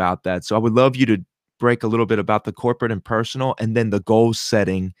would about that. So I would love you to break a little bit about the corporate and personal, and then the goal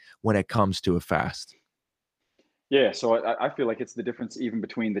setting when it comes to a fast. Yeah, so I feel like it's the difference even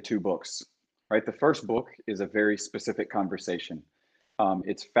between the 2 books, right? The first book is a very specific conversation.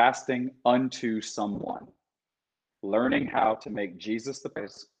 It's fasting unto someone, learning how to make Jesus the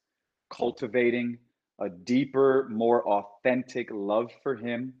best, cultivating a deeper, more authentic love for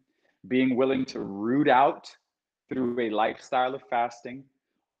Him, being willing to root out through a lifestyle of fasting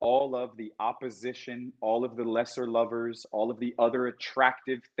all of the opposition, all of the lesser lovers, all of the other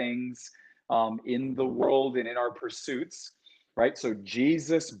attractive things in the world and in our pursuits, right? So,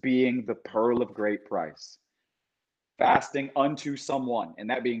 Jesus being the pearl of great price, fasting unto someone, and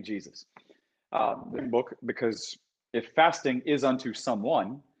that being Jesus. The book, because if fasting is unto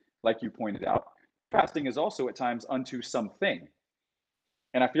someone, like you pointed out, fasting is also at times unto something.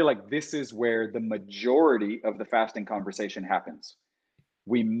 And I feel like this is where the majority of the fasting conversation happens.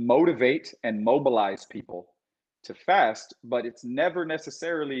 We motivate and mobilize people to fast, but it's never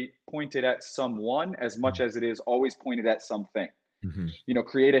necessarily pointed at someone as much as it is always pointed at something. Mm-hmm.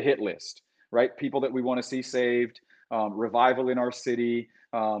 Create a hit list, right? People that we want to see saved, revival in our city,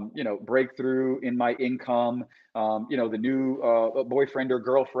 breakthrough in my income, the new boyfriend or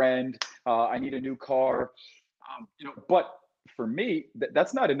girlfriend. I need a new car. But for me,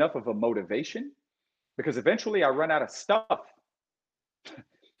 that's not enough of a motivation, because eventually I run out of stuff.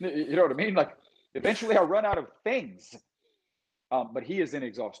 You know what I mean? Like, eventually I run out of things. But He is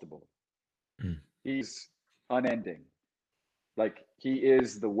inexhaustible. He's unending. Like, He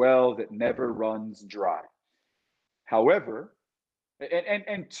is the well that never runs dry. However,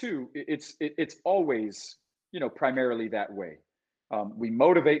 and 2, it's always, primarily that way. We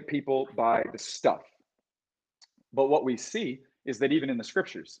motivate people by the stuff, but what we see is that even in the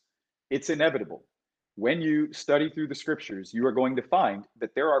scriptures, it's inevitable. When you study through the scriptures, you are going to find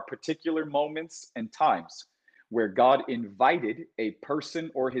that there are particular moments and times where God invited a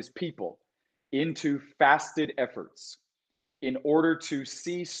person or His people into fasted efforts in order to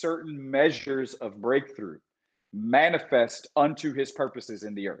see certain measures of breakthrough manifest unto His purposes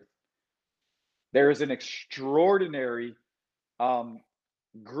in the earth. There is an extraordinary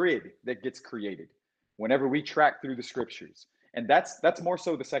grid that gets created whenever we track through the scriptures, and that's more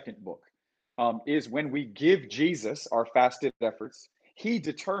so the second book. Is when we give Jesus our fasted efforts, He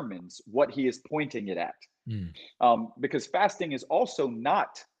determines what He is pointing it at. Because fasting is also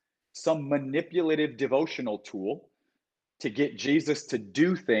not some manipulative devotional tool to get Jesus to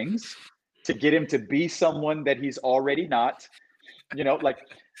do things, to get him to be someone that he's already not. You know, like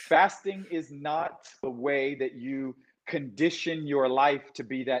fasting is not the way that you condition your life to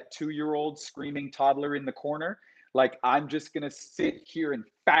be that 2-year-old screaming toddler in the corner. Like, I'm just going to sit here and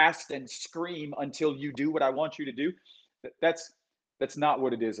fast and scream until you do what I want you to do. That's not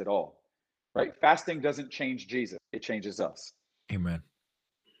what it is at all, right? Fasting doesn't change Jesus. It changes us. Amen.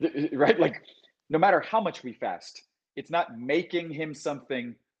 Right? Like, no matter how much we fast, it's not making him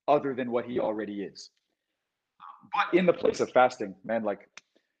something other than what he already is. But in the place of fasting, man, like,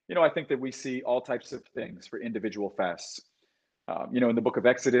 you know, I think that we see all types of things for individual fasts. You know, in the book of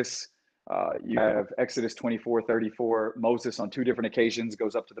Exodus, you have Exodus 24:34. Moses on 2 different occasions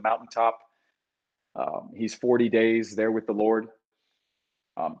goes up to the mountaintop. He's 40 days there with the Lord,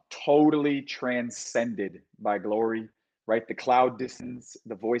 totally transcended by glory, right? The cloud descends,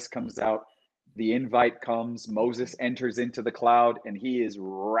 the voice comes out, the invite comes, Moses enters into the cloud, and he is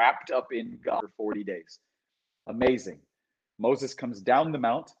wrapped up in God for 40 days. Amazing. Moses comes down the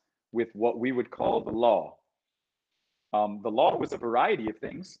mount with what we would call the law. The law was a variety of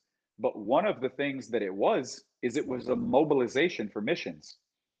things, but one of the things that it was a mobilization for missions.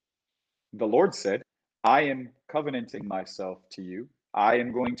 The Lord said, I am covenanting myself to you. I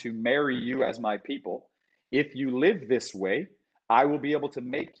am going to marry you as my people. If you live this way, I will be able to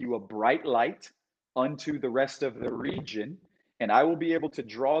make you a bright light unto the rest of the region, and I will be able to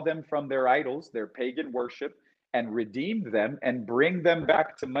draw them from their idols, their pagan worship, and redeem them and bring them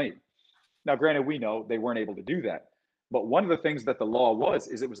back to me. Now, granted, we know they weren't able to do that. But one of the things that the law was,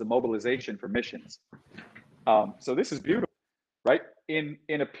 is it was a mobilization for missions. So this is beautiful, right? In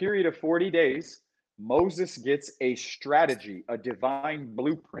a period of 40 days, Moses gets a strategy, a divine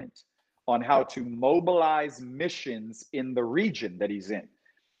blueprint on how to mobilize missions in the region that he's in.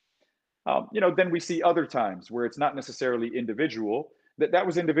 You know, then we see other times where it's not necessarily individual, that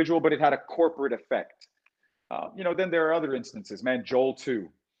was individual, but it had a corporate effect. You know, then there are other instances, man. Joel 2,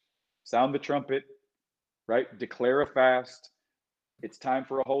 sound the trumpet, right? Declare a fast. It's time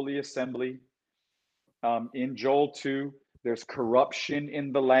for a holy assembly. In Joel 2, there's corruption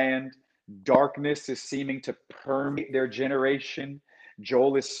in the land. Darkness is seeming to permeate their generation.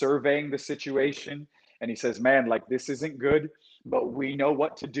 Joel is surveying the situation, and he says, man, like, this isn't good, but we know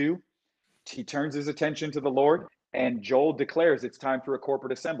what to do. He turns his attention to the Lord, and Joel declares it's time for a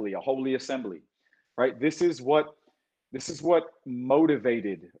corporate assembly, a holy assembly, right? This is what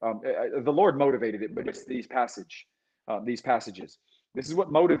motivated, the Lord motivated it, but it's these passages. This is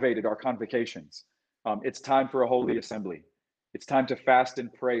what motivated our convocations. It's time for a holy assembly. It's time to fast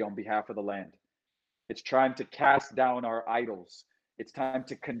and pray on behalf of the land. It's time to cast down our idols. It's time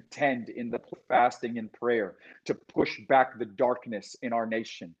to contend in the fasting and prayer, to push back the darkness in our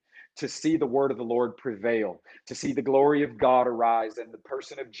nation, to see the word of the Lord prevail, to see the glory of God arise, and the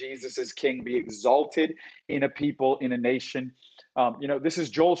person of Jesus as King be exalted in a people, in a nation. You know, this is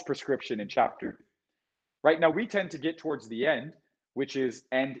Joel's prescription in chapter. Right now, we tend to get towards the end, which is,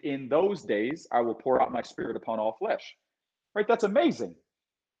 and in those days, I will pour out my spirit upon all flesh. Right? That's amazing.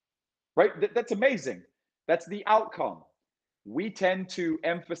 Right? That's amazing. That's the outcome. We tend to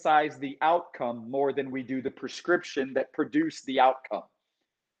emphasize the outcome more than we do the prescription that produced the outcome.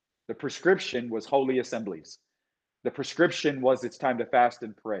 The prescription was holy assemblies. The prescription was it's time to fast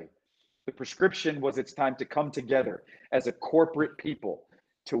and pray. The prescription was it's time to come together as a corporate people,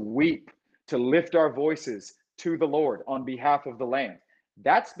 to weep, to lift our voices to the Lord on behalf of the land.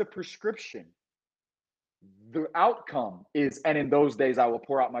 That's the prescription. The outcome is, and in those days I will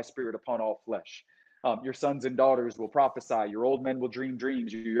pour out my spirit upon all flesh. Your sons and daughters will prophesy. Your old men will dream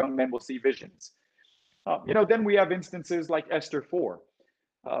dreams. Your young men will see visions. You know, then we have instances like Esther 4,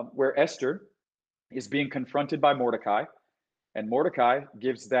 where Esther is being confronted by Mordecai, and Mordecai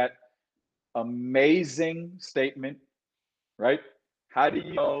gives that amazing statement, right? How do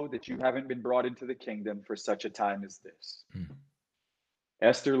you know that you haven't been brought into the kingdom for such a time as this?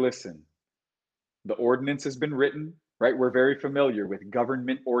 Esther, listen, the ordinance has been written, right? We're very familiar with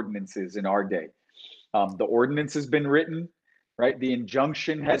government ordinances in our day. The ordinance has been written, right? The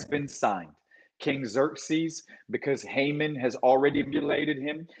injunction has been signed. King Xerxes, because Haman has already emulated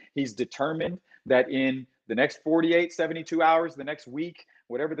him, he's determined that in the next 48, 72 hours, the next week,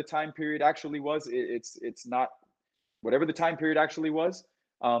 whatever the time period actually was, it's not, whatever the time period actually was,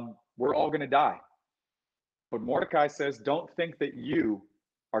 we're all going to die. But Mordecai says, don't think that you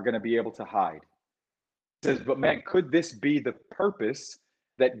are going to be able to hide. He says, but man, could this be the purpose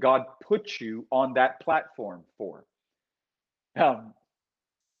that God put you on that platform for?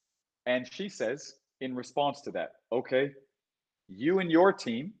 And she says, in response to that, okay, you and your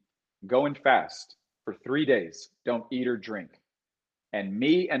team go and fast for 3 days. Don't eat or drink. and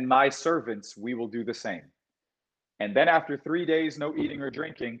me and my servants, we will do the same. And then after 3 days, no eating or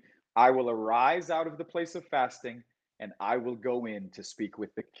drinking, I will arise out of the place of fasting, and I will go in to speak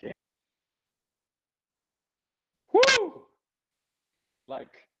with the king. Whoo!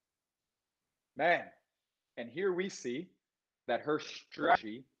 Like, man. And here we see that her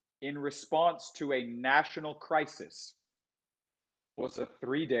strategy in response to a national crisis was a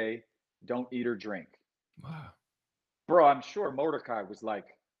 3-day don't eat or drink. Wow. Bro, I'm sure Mordecai was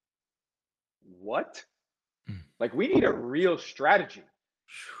like, what? Like, we need a real strategy.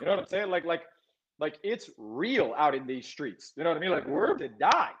 You know what I'm saying? Like it's real out in these streets. You know what I mean? Like, we're to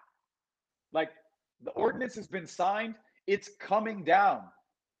die. Like, the ordinance has been signed, it's coming down.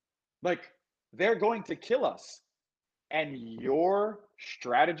 Like, they're going to kill us. And your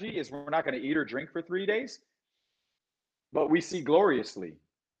strategy is we're not going to eat or drink for 3 days. But we see gloriously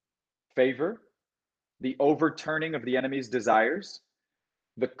favor, the overturning of the enemy's desires,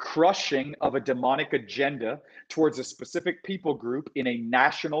 the crushing of a demonic agenda towards a specific people group in a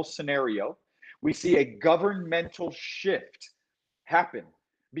national scenario. We see a governmental shift happen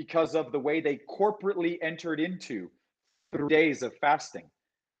because of the way they corporately entered into 3 days of fasting.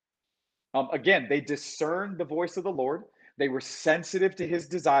 Again, they discerned the voice of the Lord. They were sensitive to his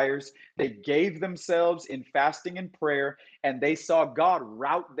desires. They gave themselves in fasting and prayer, and they saw God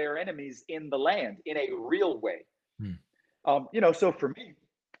rout their enemies in the land in a real way. So for me,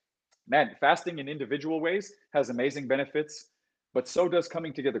 man, fasting in individual ways has amazing benefits, but so does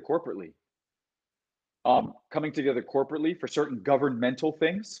coming together corporately. Coming together corporately for certain governmental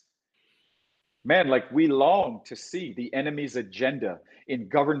things. Man, like, we long to see the enemy's agenda in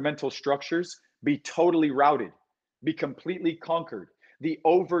governmental structures be totally routed, be completely conquered, the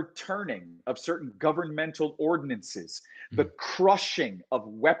overturning of certain governmental ordinances, the crushing of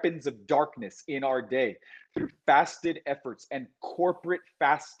weapons of darkness in our day through fasted efforts and corporate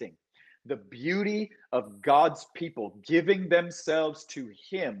fasting. The beauty of God's people giving themselves to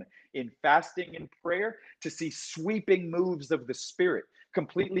him in fasting and prayer to see sweeping moves of the Spirit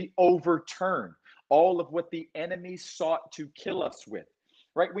completely overturn all of what the enemy sought to kill us with.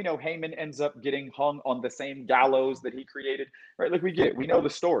 Right? We know Haman ends up getting hung on the same gallows that he created. Right? Like, we get it. We know the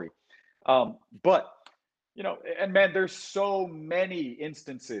story. But and man, there's so many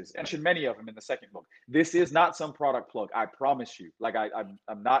instances, and many of them in the second book. This is not some product plug, I promise you. Like, I'm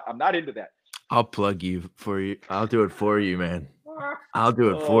not into that. I'll plug you for you. I'll do it for you, man. I'll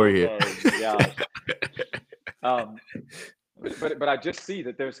do it for you. But I just see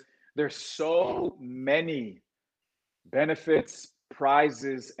that there's so many benefits,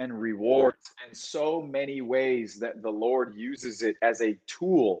 prizes, and rewards, and so many ways that the Lord uses it as a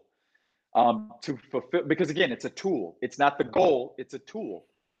tool to fulfill, because again, it's a tool. It's not the goal, it's a tool.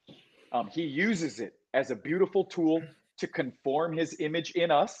 He uses it as a beautiful tool to conform his image in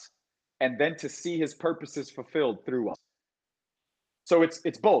us and then to see his purposes fulfilled through us. So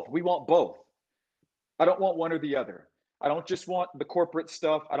it's both. We want both. I don't want one or the other. I don't just want the corporate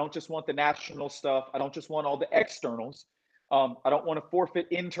stuff. I don't just want the national stuff. I don't just want all the externals. I don't want to forfeit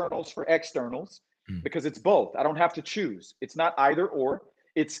internals for externals, because it's both. I don't have to choose. It's not either or.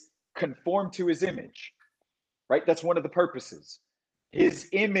 It's conform to his image, right? That's one of the purposes. His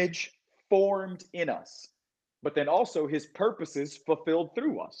image formed in us, but then also his purposes fulfilled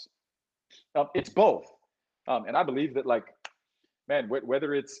through us. It's both. And I believe that, like, man,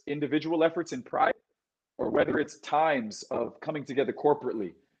 whether it's individual efforts in pride or whether it's times of coming together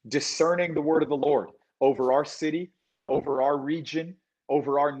corporately, discerning the word of the Lord over our city, over our region,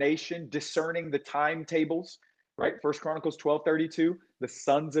 over our nation, discerning the timetables, right? 1 Chronicles 12:32, the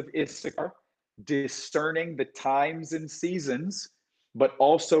sons of Issachar, discerning the times and seasons, but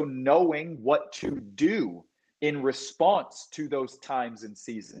also knowing what to do in response to those times and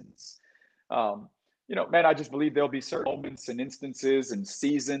seasons. Man, I just believe there'll be certain moments and instances and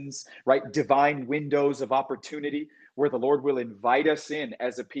seasons, right? Divine windows of opportunity where the Lord will invite us in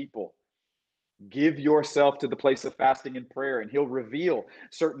as a people. Give yourself to the place of fasting and prayer, and he'll reveal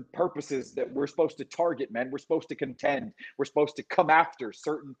certain purposes that we're supposed to target, man. We're supposed to contend. We're supposed to come after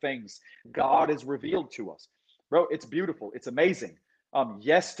certain things God has revealed to us. Bro, it's beautiful. It's amazing.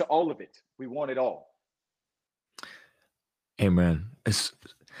 Yes to all of it. We want it all. Amen.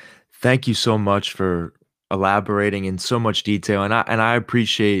 Thank you so much for elaborating in so much detail, and I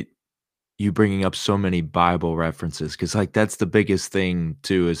appreciate you bringing up so many Bible references, because, like, that's the biggest thing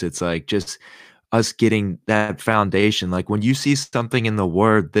too. Is it's like just us getting that foundation. Like, when you see something in the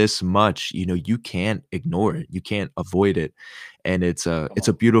Word this much, you can't ignore it. You can't avoid it, and it's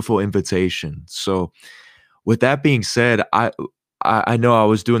a beautiful invitation. So, with that being said, I know I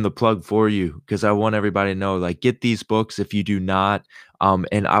was doing the plug for you because I want everybody to know, like, get these books if you do not.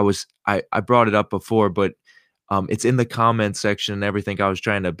 And I brought it up before, but it's in the comments section and everything. I was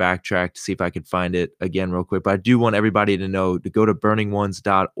trying to backtrack to see if I could find it again real quick, but I do want everybody to know to go to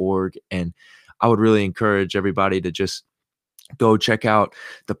burningones.org, and I would really encourage everybody to just go check out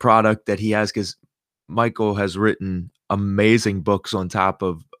the product that he has, because Michael has written amazing books on top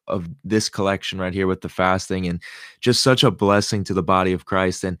of this collection right here with the fasting, and just such a blessing to the body of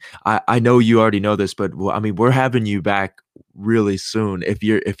Christ. And I know you already know this, but I mean, we're having you back really soon if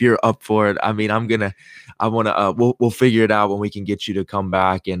you're up for it. I mean, I want to we'll figure it out when we can get you to come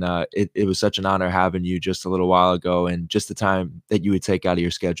back. And it was such an honor having you just a little while ago, and just the time that you would take out of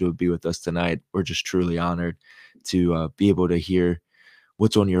your schedule to be with us tonight. We're just truly honored to be able to hear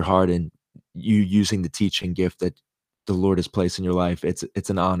what's on your heart, and you using the teaching gift that the Lord has placed in your life. It's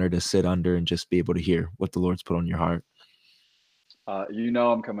an honor to sit under and just be able to hear what the Lord's put on your heart.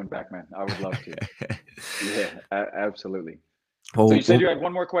 I'm coming back, man. I would love to. Yeah, absolutely. Well, so you said you had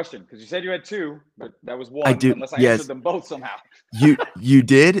one more question, because you said you had two, but that was one. I do. Unless I Yes. answered them both somehow. You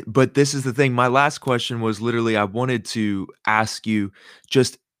did, but this is the thing. My last question was literally, I wanted to ask you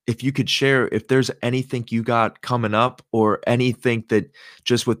just if you could share if there's anything you got coming up, or anything that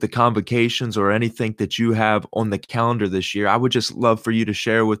just with the convocations, or anything that you have on the calendar this year. I would just love for you to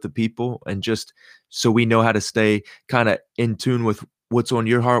share with the people, and just so we know how to stay kind of in tune with what's on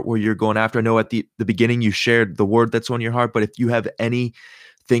your heart, where you're going after. I know at the beginning you shared the word that's on your heart, but if you have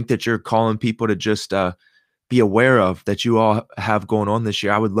anything that you're calling people to just be aware of that you all have going on this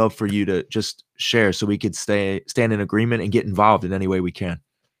year, I would love for you to just share so we could stand in agreement and get involved in any way we can.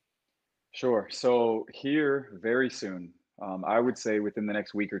 Sure. So here very soon, I would say within the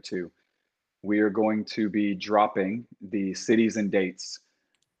next week or two, we are going to be dropping the cities and dates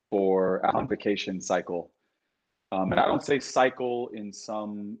for our vacation cycle. And I don't say cycle in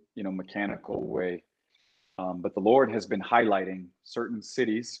some, mechanical way, but the Lord has been highlighting certain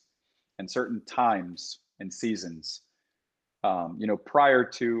cities and certain times and seasons. Prior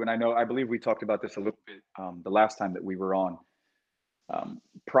to, and I believe we talked about this a little bit the last time that we were on.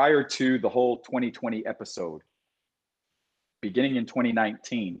 Prior to the whole 2020 episode, beginning in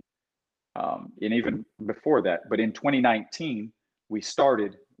 2019, and even before that, but in 2019, we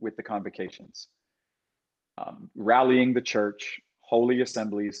started with the convocations, rallying the church, holy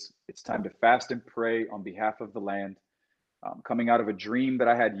assemblies. It's time to fast and pray on behalf of the land. Coming out of a dream that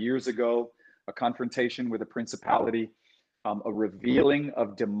I had years ago, a confrontation with a principality, a revealing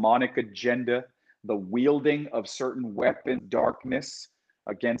of demonic agenda, the wielding of certain weapons, darkness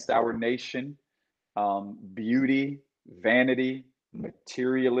against our nation, beauty, vanity,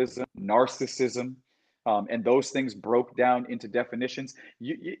 materialism, narcissism, and those things broke down into definitions.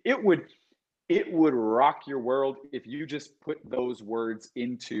 It would rock your world if you just put those words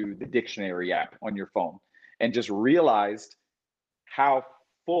into the dictionary app on your phone and just realized how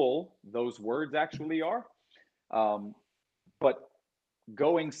full those words actually are. But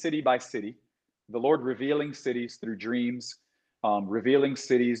going city by city, the Lord revealing cities through dreams, revealing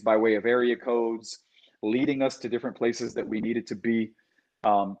cities by way of area codes, leading us to different places that we needed to be,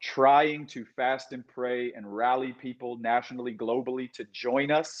 trying to fast and pray and rally people nationally, globally to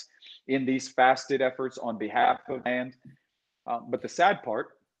join us in these fasted efforts on behalf of land. But the sad part,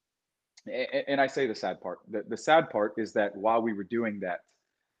 and I say the sad part, the sad part is that while we were doing that,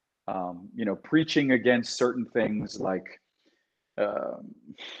 preaching against certain things like,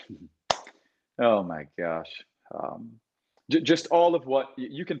 oh my gosh, just all of what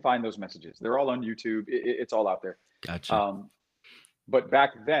you can find those messages. They're all on YouTube. It's all out there. Gotcha. But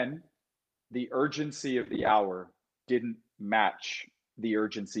back then, the urgency of the hour didn't match the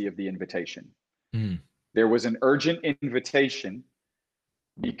urgency of the invitation. There was an urgent invitation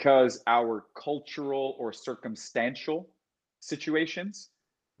because our cultural or circumstantial situations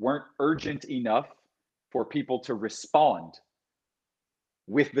weren't urgent enough for people to respond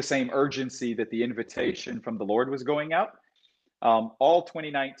with the same urgency that the invitation from the Lord was going out. All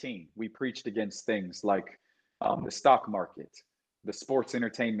 2019, we preached against things like the stock market, the sports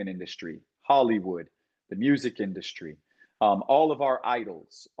entertainment industry, Hollywood, the music industry, all of our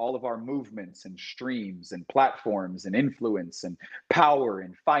idols, all of our movements and streams and platforms and influence and power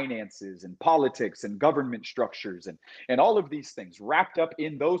and finances and politics and government structures and all of these things wrapped up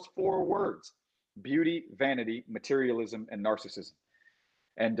in those four words: beauty, vanity, materialism, and narcissism.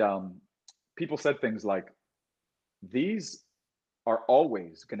 And people said things like, these are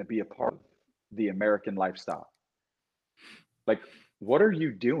always going to be a part of the American lifestyle. Like, what are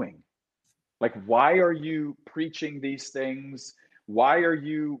you doing? Like, why are you preaching these things? Why are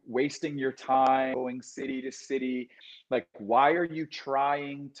you wasting your time going city to city? Like, why are you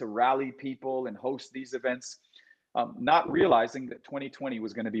trying to rally people and host these events? Not realizing that 2020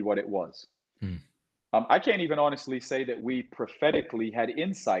 was going to be what it was. Mm. I can't even honestly say that we prophetically had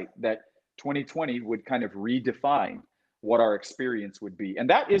insight that 2020 would kind of redefine what our experience would be. And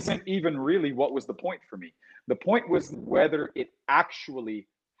that isn't even really what was the point for me. The point was whether it actually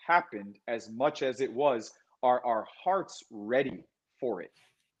happened as much as it was, are our hearts ready for it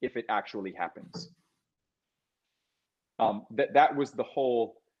if it actually happens? That was the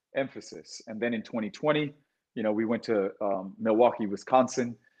whole emphasis. And then in 2020, we went to Milwaukee,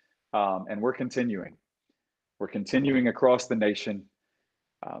 Wisconsin, and we're continuing. We're continuing across the nation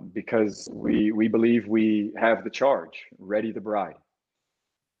because we believe we have the charge. Ready the bride.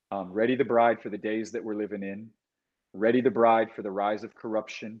 Ready the bride for the days that we're living in. Ready the bride for the rise of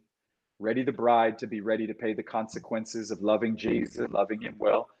corruption. Ready the bride to be ready to pay the consequences of loving Jesus, loving him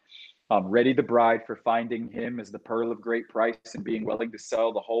well. Ready the bride for finding him as the pearl of great price and being willing to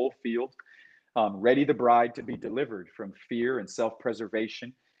sell the whole field. Ready the bride to be delivered from fear and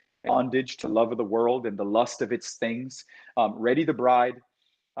self-preservation, bondage to love of the world and the lust of its things. Ready the bride.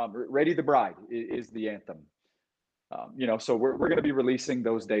 Ready the bride is the anthem. So we're going to be releasing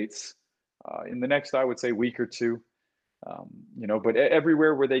those dates in the next, I would say, week or two. But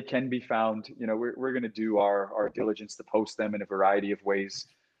everywhere where they can be found, we're going to do our diligence to post them in a variety of ways.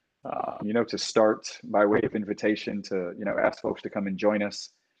 To start by way of invitation to, ask folks to come and join us.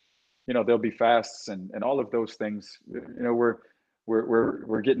 There'll be fasts and all of those things.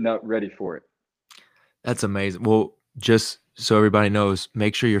 We're getting up ready for it. That's amazing. Well, just so everybody knows,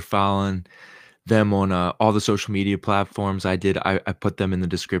 make sure you're following them on all the social media platforms. I put them in the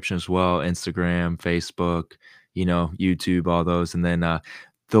description as well: Instagram, Facebook, YouTube, all those. And then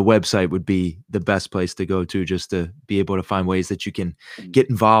the website would be the best place to go to, just to be able to find ways that you can get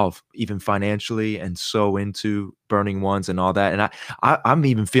involved, even financially, and sow into Burning Ones and all that. And I'm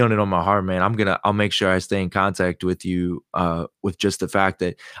even feeling it on my heart, man. I'll make sure I stay in contact with you with just the fact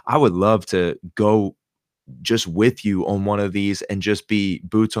that I would love to go just with you on one of these and just be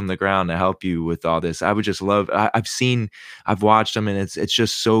boots on the ground to help you with all this. I would just love, I've watched them, and it's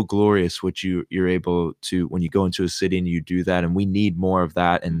just so glorious what you're able to, when you go into a city and you do that. And we need more of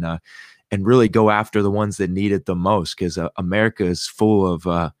that, and really go after the ones that need it the most, because America is full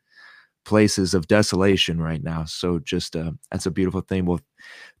of places of desolation right now. So just that's a beautiful thing. Well,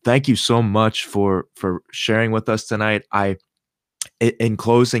 thank you so much for sharing with us tonight. In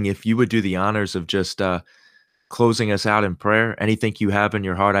closing, if you would do the honors of just closing us out in prayer, anything you have in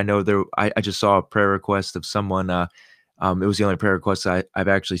your heart. I know I just saw a prayer request of someone. It was the only prayer request I've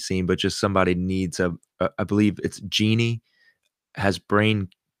actually seen, but just somebody needs I believe it's Jeannie, has brain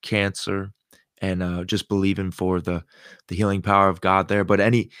cancer, and just believing for the healing power of God there. But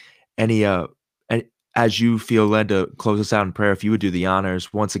any as you feel led to close us out in prayer, if you would do the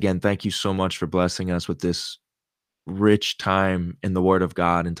honors. Once again, thank you so much for blessing us with this rich time in the Word of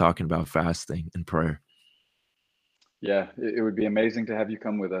God and talking about fasting and prayer. Yeah, it would be amazing to have you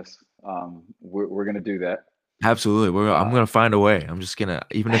come with us. We're going to do that. Absolutely. I'm going to find a way. I'm just going to,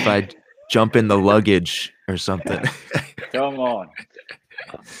 even if I jump in the luggage or something. Come on.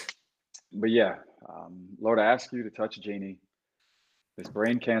 But yeah, Lord, I ask you to touch Jeannie, this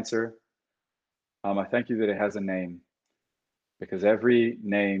brain cancer. I thank you that it has a name, because every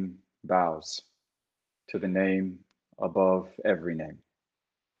name bows to the name above every name.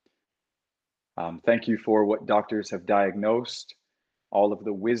 Thank you for what doctors have diagnosed, all of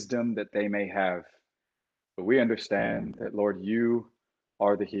the wisdom that they may have. But we understand that, Lord, you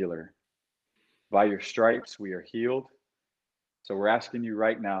are the healer. By your stripes, we are healed. So we're asking you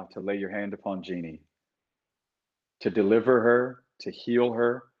right now to lay your hand upon Jeannie, to deliver her, to heal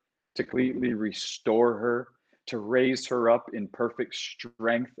her, to completely restore her, to raise her up in perfect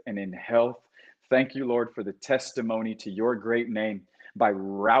strength and in health. Thank you, Lord, for the testimony to your great name by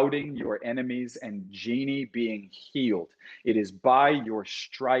routing your enemies and Jeannie being healed. It is by your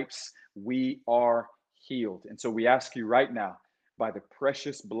stripes we are healed. And so we ask you right now, by the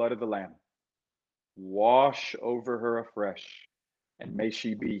precious blood of the Lamb, wash over her afresh, and may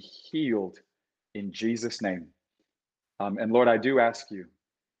she be healed in Jesus' name. And Lord, I do ask you,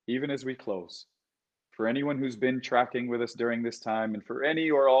 even as we close, for anyone who's been tracking with us during this time, and for any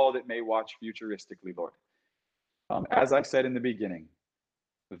or all that may watch futuristically, Lord, as I said in the beginning,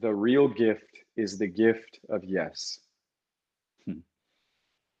 the real gift is the gift of yes.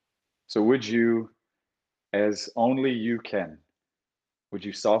 So would you, as only you can, would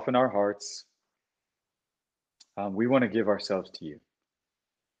you soften our hearts? We want to give ourselves to you.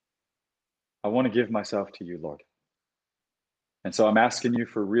 I want to give myself to you, Lord. And so I'm asking you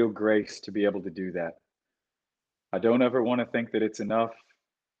for real grace to be able to do that. I don't ever want to think that it's enough.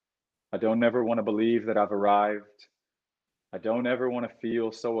 I don't ever want to believe that I've arrived. I don't ever want to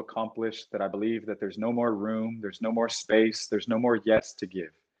feel so accomplished that I believe that there's no more room, there's no more space, there's no more yes to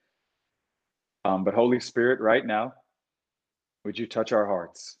give. But Holy Spirit, right now, would you touch our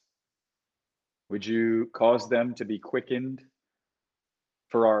hearts? Would you cause them to be quickened,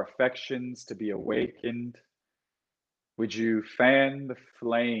 for our affections to be awakened? Would you fan the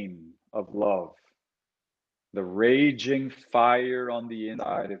flame of love, the raging fire on the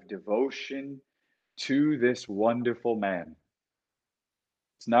inside of devotion to this wonderful man?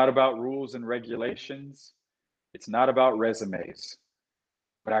 It's not about rules and regulations. It's not about resumes.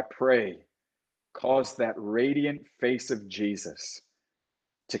 But I pray, cause that radiant face of Jesus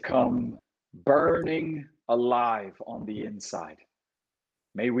to come burning alive on the inside.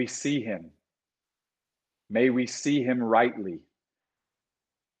 May we see him. May we see him rightly.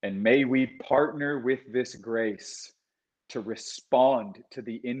 And may we partner with this grace to respond to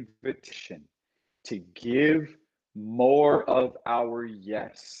the invitation to give more of our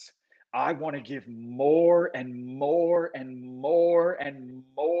yes. I want to give more and more and more and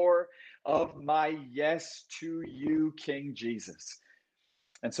more of my yes to you, King Jesus.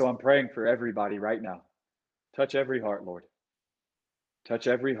 And so I'm praying for everybody right now. Touch every heart, Lord. Touch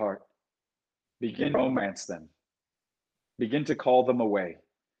every heart. Begin to romance them. Begin to call them away.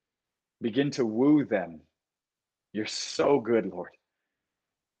 Begin to woo them. You're so good, Lord.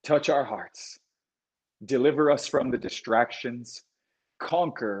 Touch our hearts. Deliver us from the distractions.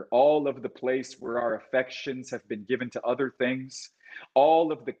 Conquer all of the place where our affections have been given to other things.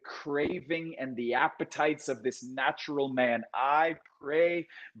 All of the craving and the appetites of this natural man. I pray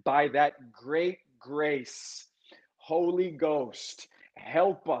by that great grace, Holy Ghost,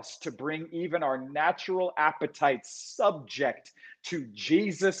 help us to bring even our natural appetites subject to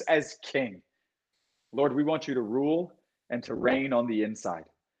Jesus as King. Lord, we want you to rule and to reign on the inside.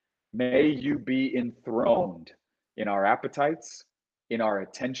 May you be enthroned in our appetites, in our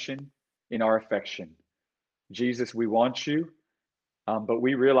attention, in our affection. Jesus, we want you, but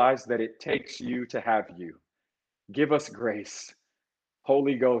we realize that it takes you to have you. Give us grace.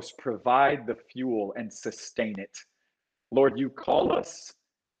 Holy Ghost, provide the fuel and sustain it. Lord, you call us,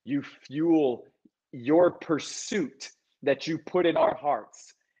 you fuel your pursuit that you put in our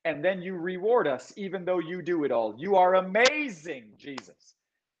hearts, and then you reward us even though you do it all. You are amazing, Jesus.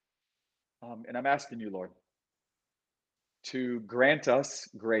 And I'm asking you, Lord, to grant us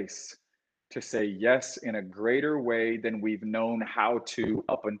grace to say yes in a greater way than we've known how to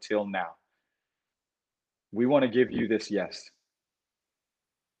up until now. We want to give you this yes.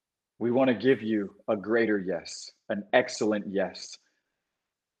 We want to give you a greater yes, an excellent yes.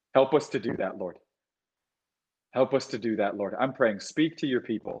 Help us to do that, Lord. Help us to do that, Lord. I'm praying, speak to your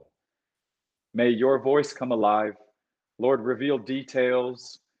people. May your voice come alive. Lord, reveal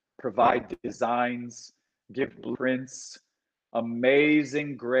details, provide designs, give blueprints,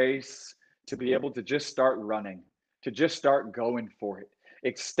 amazing grace to be able to just start running, to just start going for it.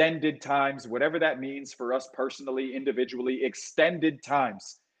 Extended times, whatever that means for us personally, individually, extended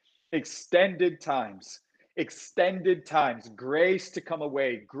times, grace to come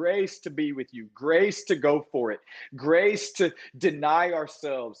away, grace to be with you, grace to go for it, grace to deny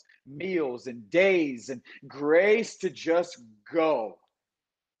ourselves meals and days, and grace to just go.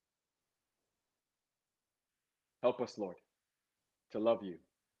 Help us, Lord, to love you,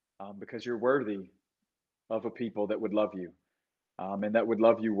 because you're worthy of a people that would love you, and that would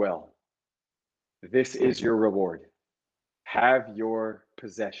love you well. This is your reward. Have your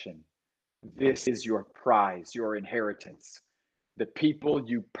possession. This is your prize, your inheritance, the people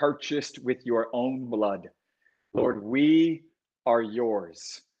you purchased with your own blood. Lord, we are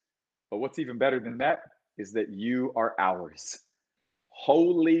yours. But what's even better than that is that you are ours.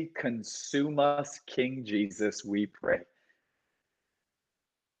 Wholly consume us, King Jesus, we pray.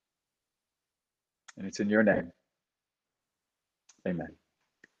 And it's in your name. Amen.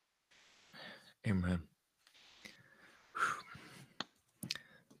 Amen.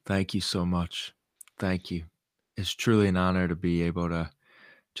 Thank you so much. Thank you. It's truly an honor to be able to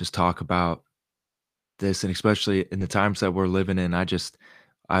just talk about this, and especially in the times that we're living in.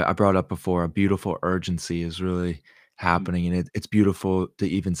 I brought up before, a beautiful urgency is really happening, and it's beautiful to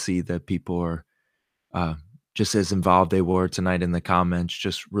even see that people are uh, just as involved they were tonight in the comments,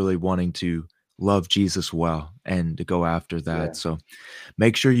 just really wanting to love Jesus well and to go after that. Yeah. So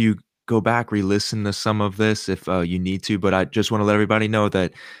make sure you go back, re-listen to some of this if you need to. But I just want to let everybody know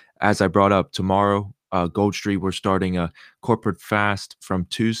that, as I brought up, tomorrow, Gold Street, we're starting a corporate fast from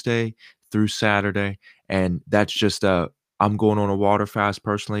Tuesday through Saturday. And that's just I'm going on a water fast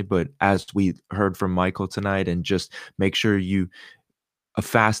personally, but as we heard from Michael tonight, and just make sure a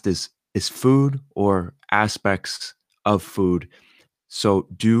fast is food or aspects of food. So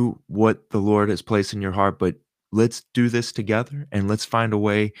do what the Lord has placed in your heart, but let's do this together and let's find a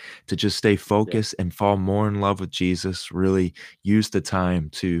way to just stay Yeah. focused and fall more in love with Jesus. Really use the time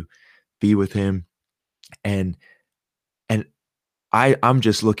to be with him. And I'm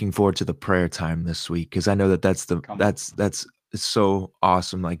just looking forward to the prayer time this week, because I know that Come on. that's it's so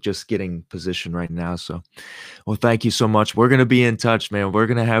awesome, like just getting positioned right now. So, well, thank you so much. We're gonna be in touch, man. We're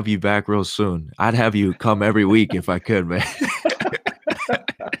gonna have you back real soon. I'd have you come every week if I could, man.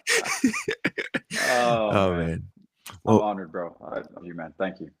 Oh Oh man, man. I'm Well, honored, bro. I love you, man.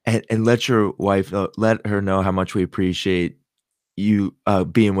 Thank you. and let your wife let her know how much we appreciate you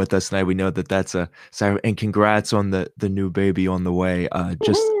being with us tonight. We know that that's a and congrats on the new baby on the way.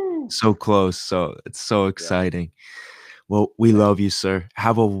 Just Woohoo! so close. So it's so Yeah. exciting. Well, we Thank love you. you, sir.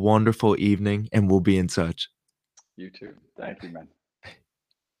 Have a wonderful evening, and we'll be in touch. You too. Thank you, man.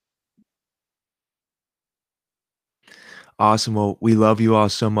 Awesome. Well, we love you all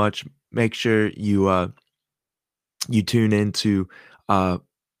so much. Make sure you tune in to uh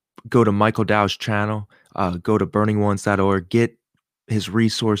go to Michael Dow's channel, go to burningones.org, get his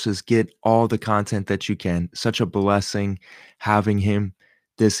resources, get all the content that you can. Such a blessing having him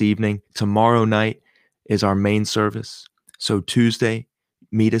this evening. Tomorrow night is our main service. So Tuesday,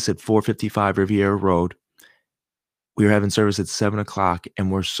 meet us at 455 Riviera Road. We are having service at 7 o'clock,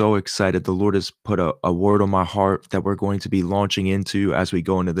 and we're so excited. The Lord has put a word on my heart that we're going to be launching into as we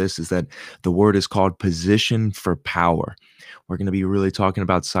go into this, is that the word is called position for power. We're going to be really talking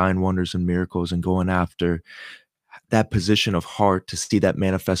about sign, wonders, and miracles, and going after that position of heart to see that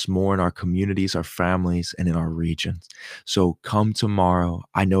manifest more in our communities, our families, and in our regions. So come tomorrow.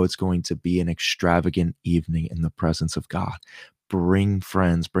 I know it's going to be an extravagant evening in the presence of God. Bring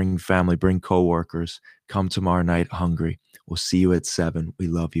friends, bring family, bring coworkers. Come tomorrow night hungry. We'll see you at 7. We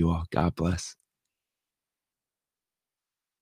love you all. God bless.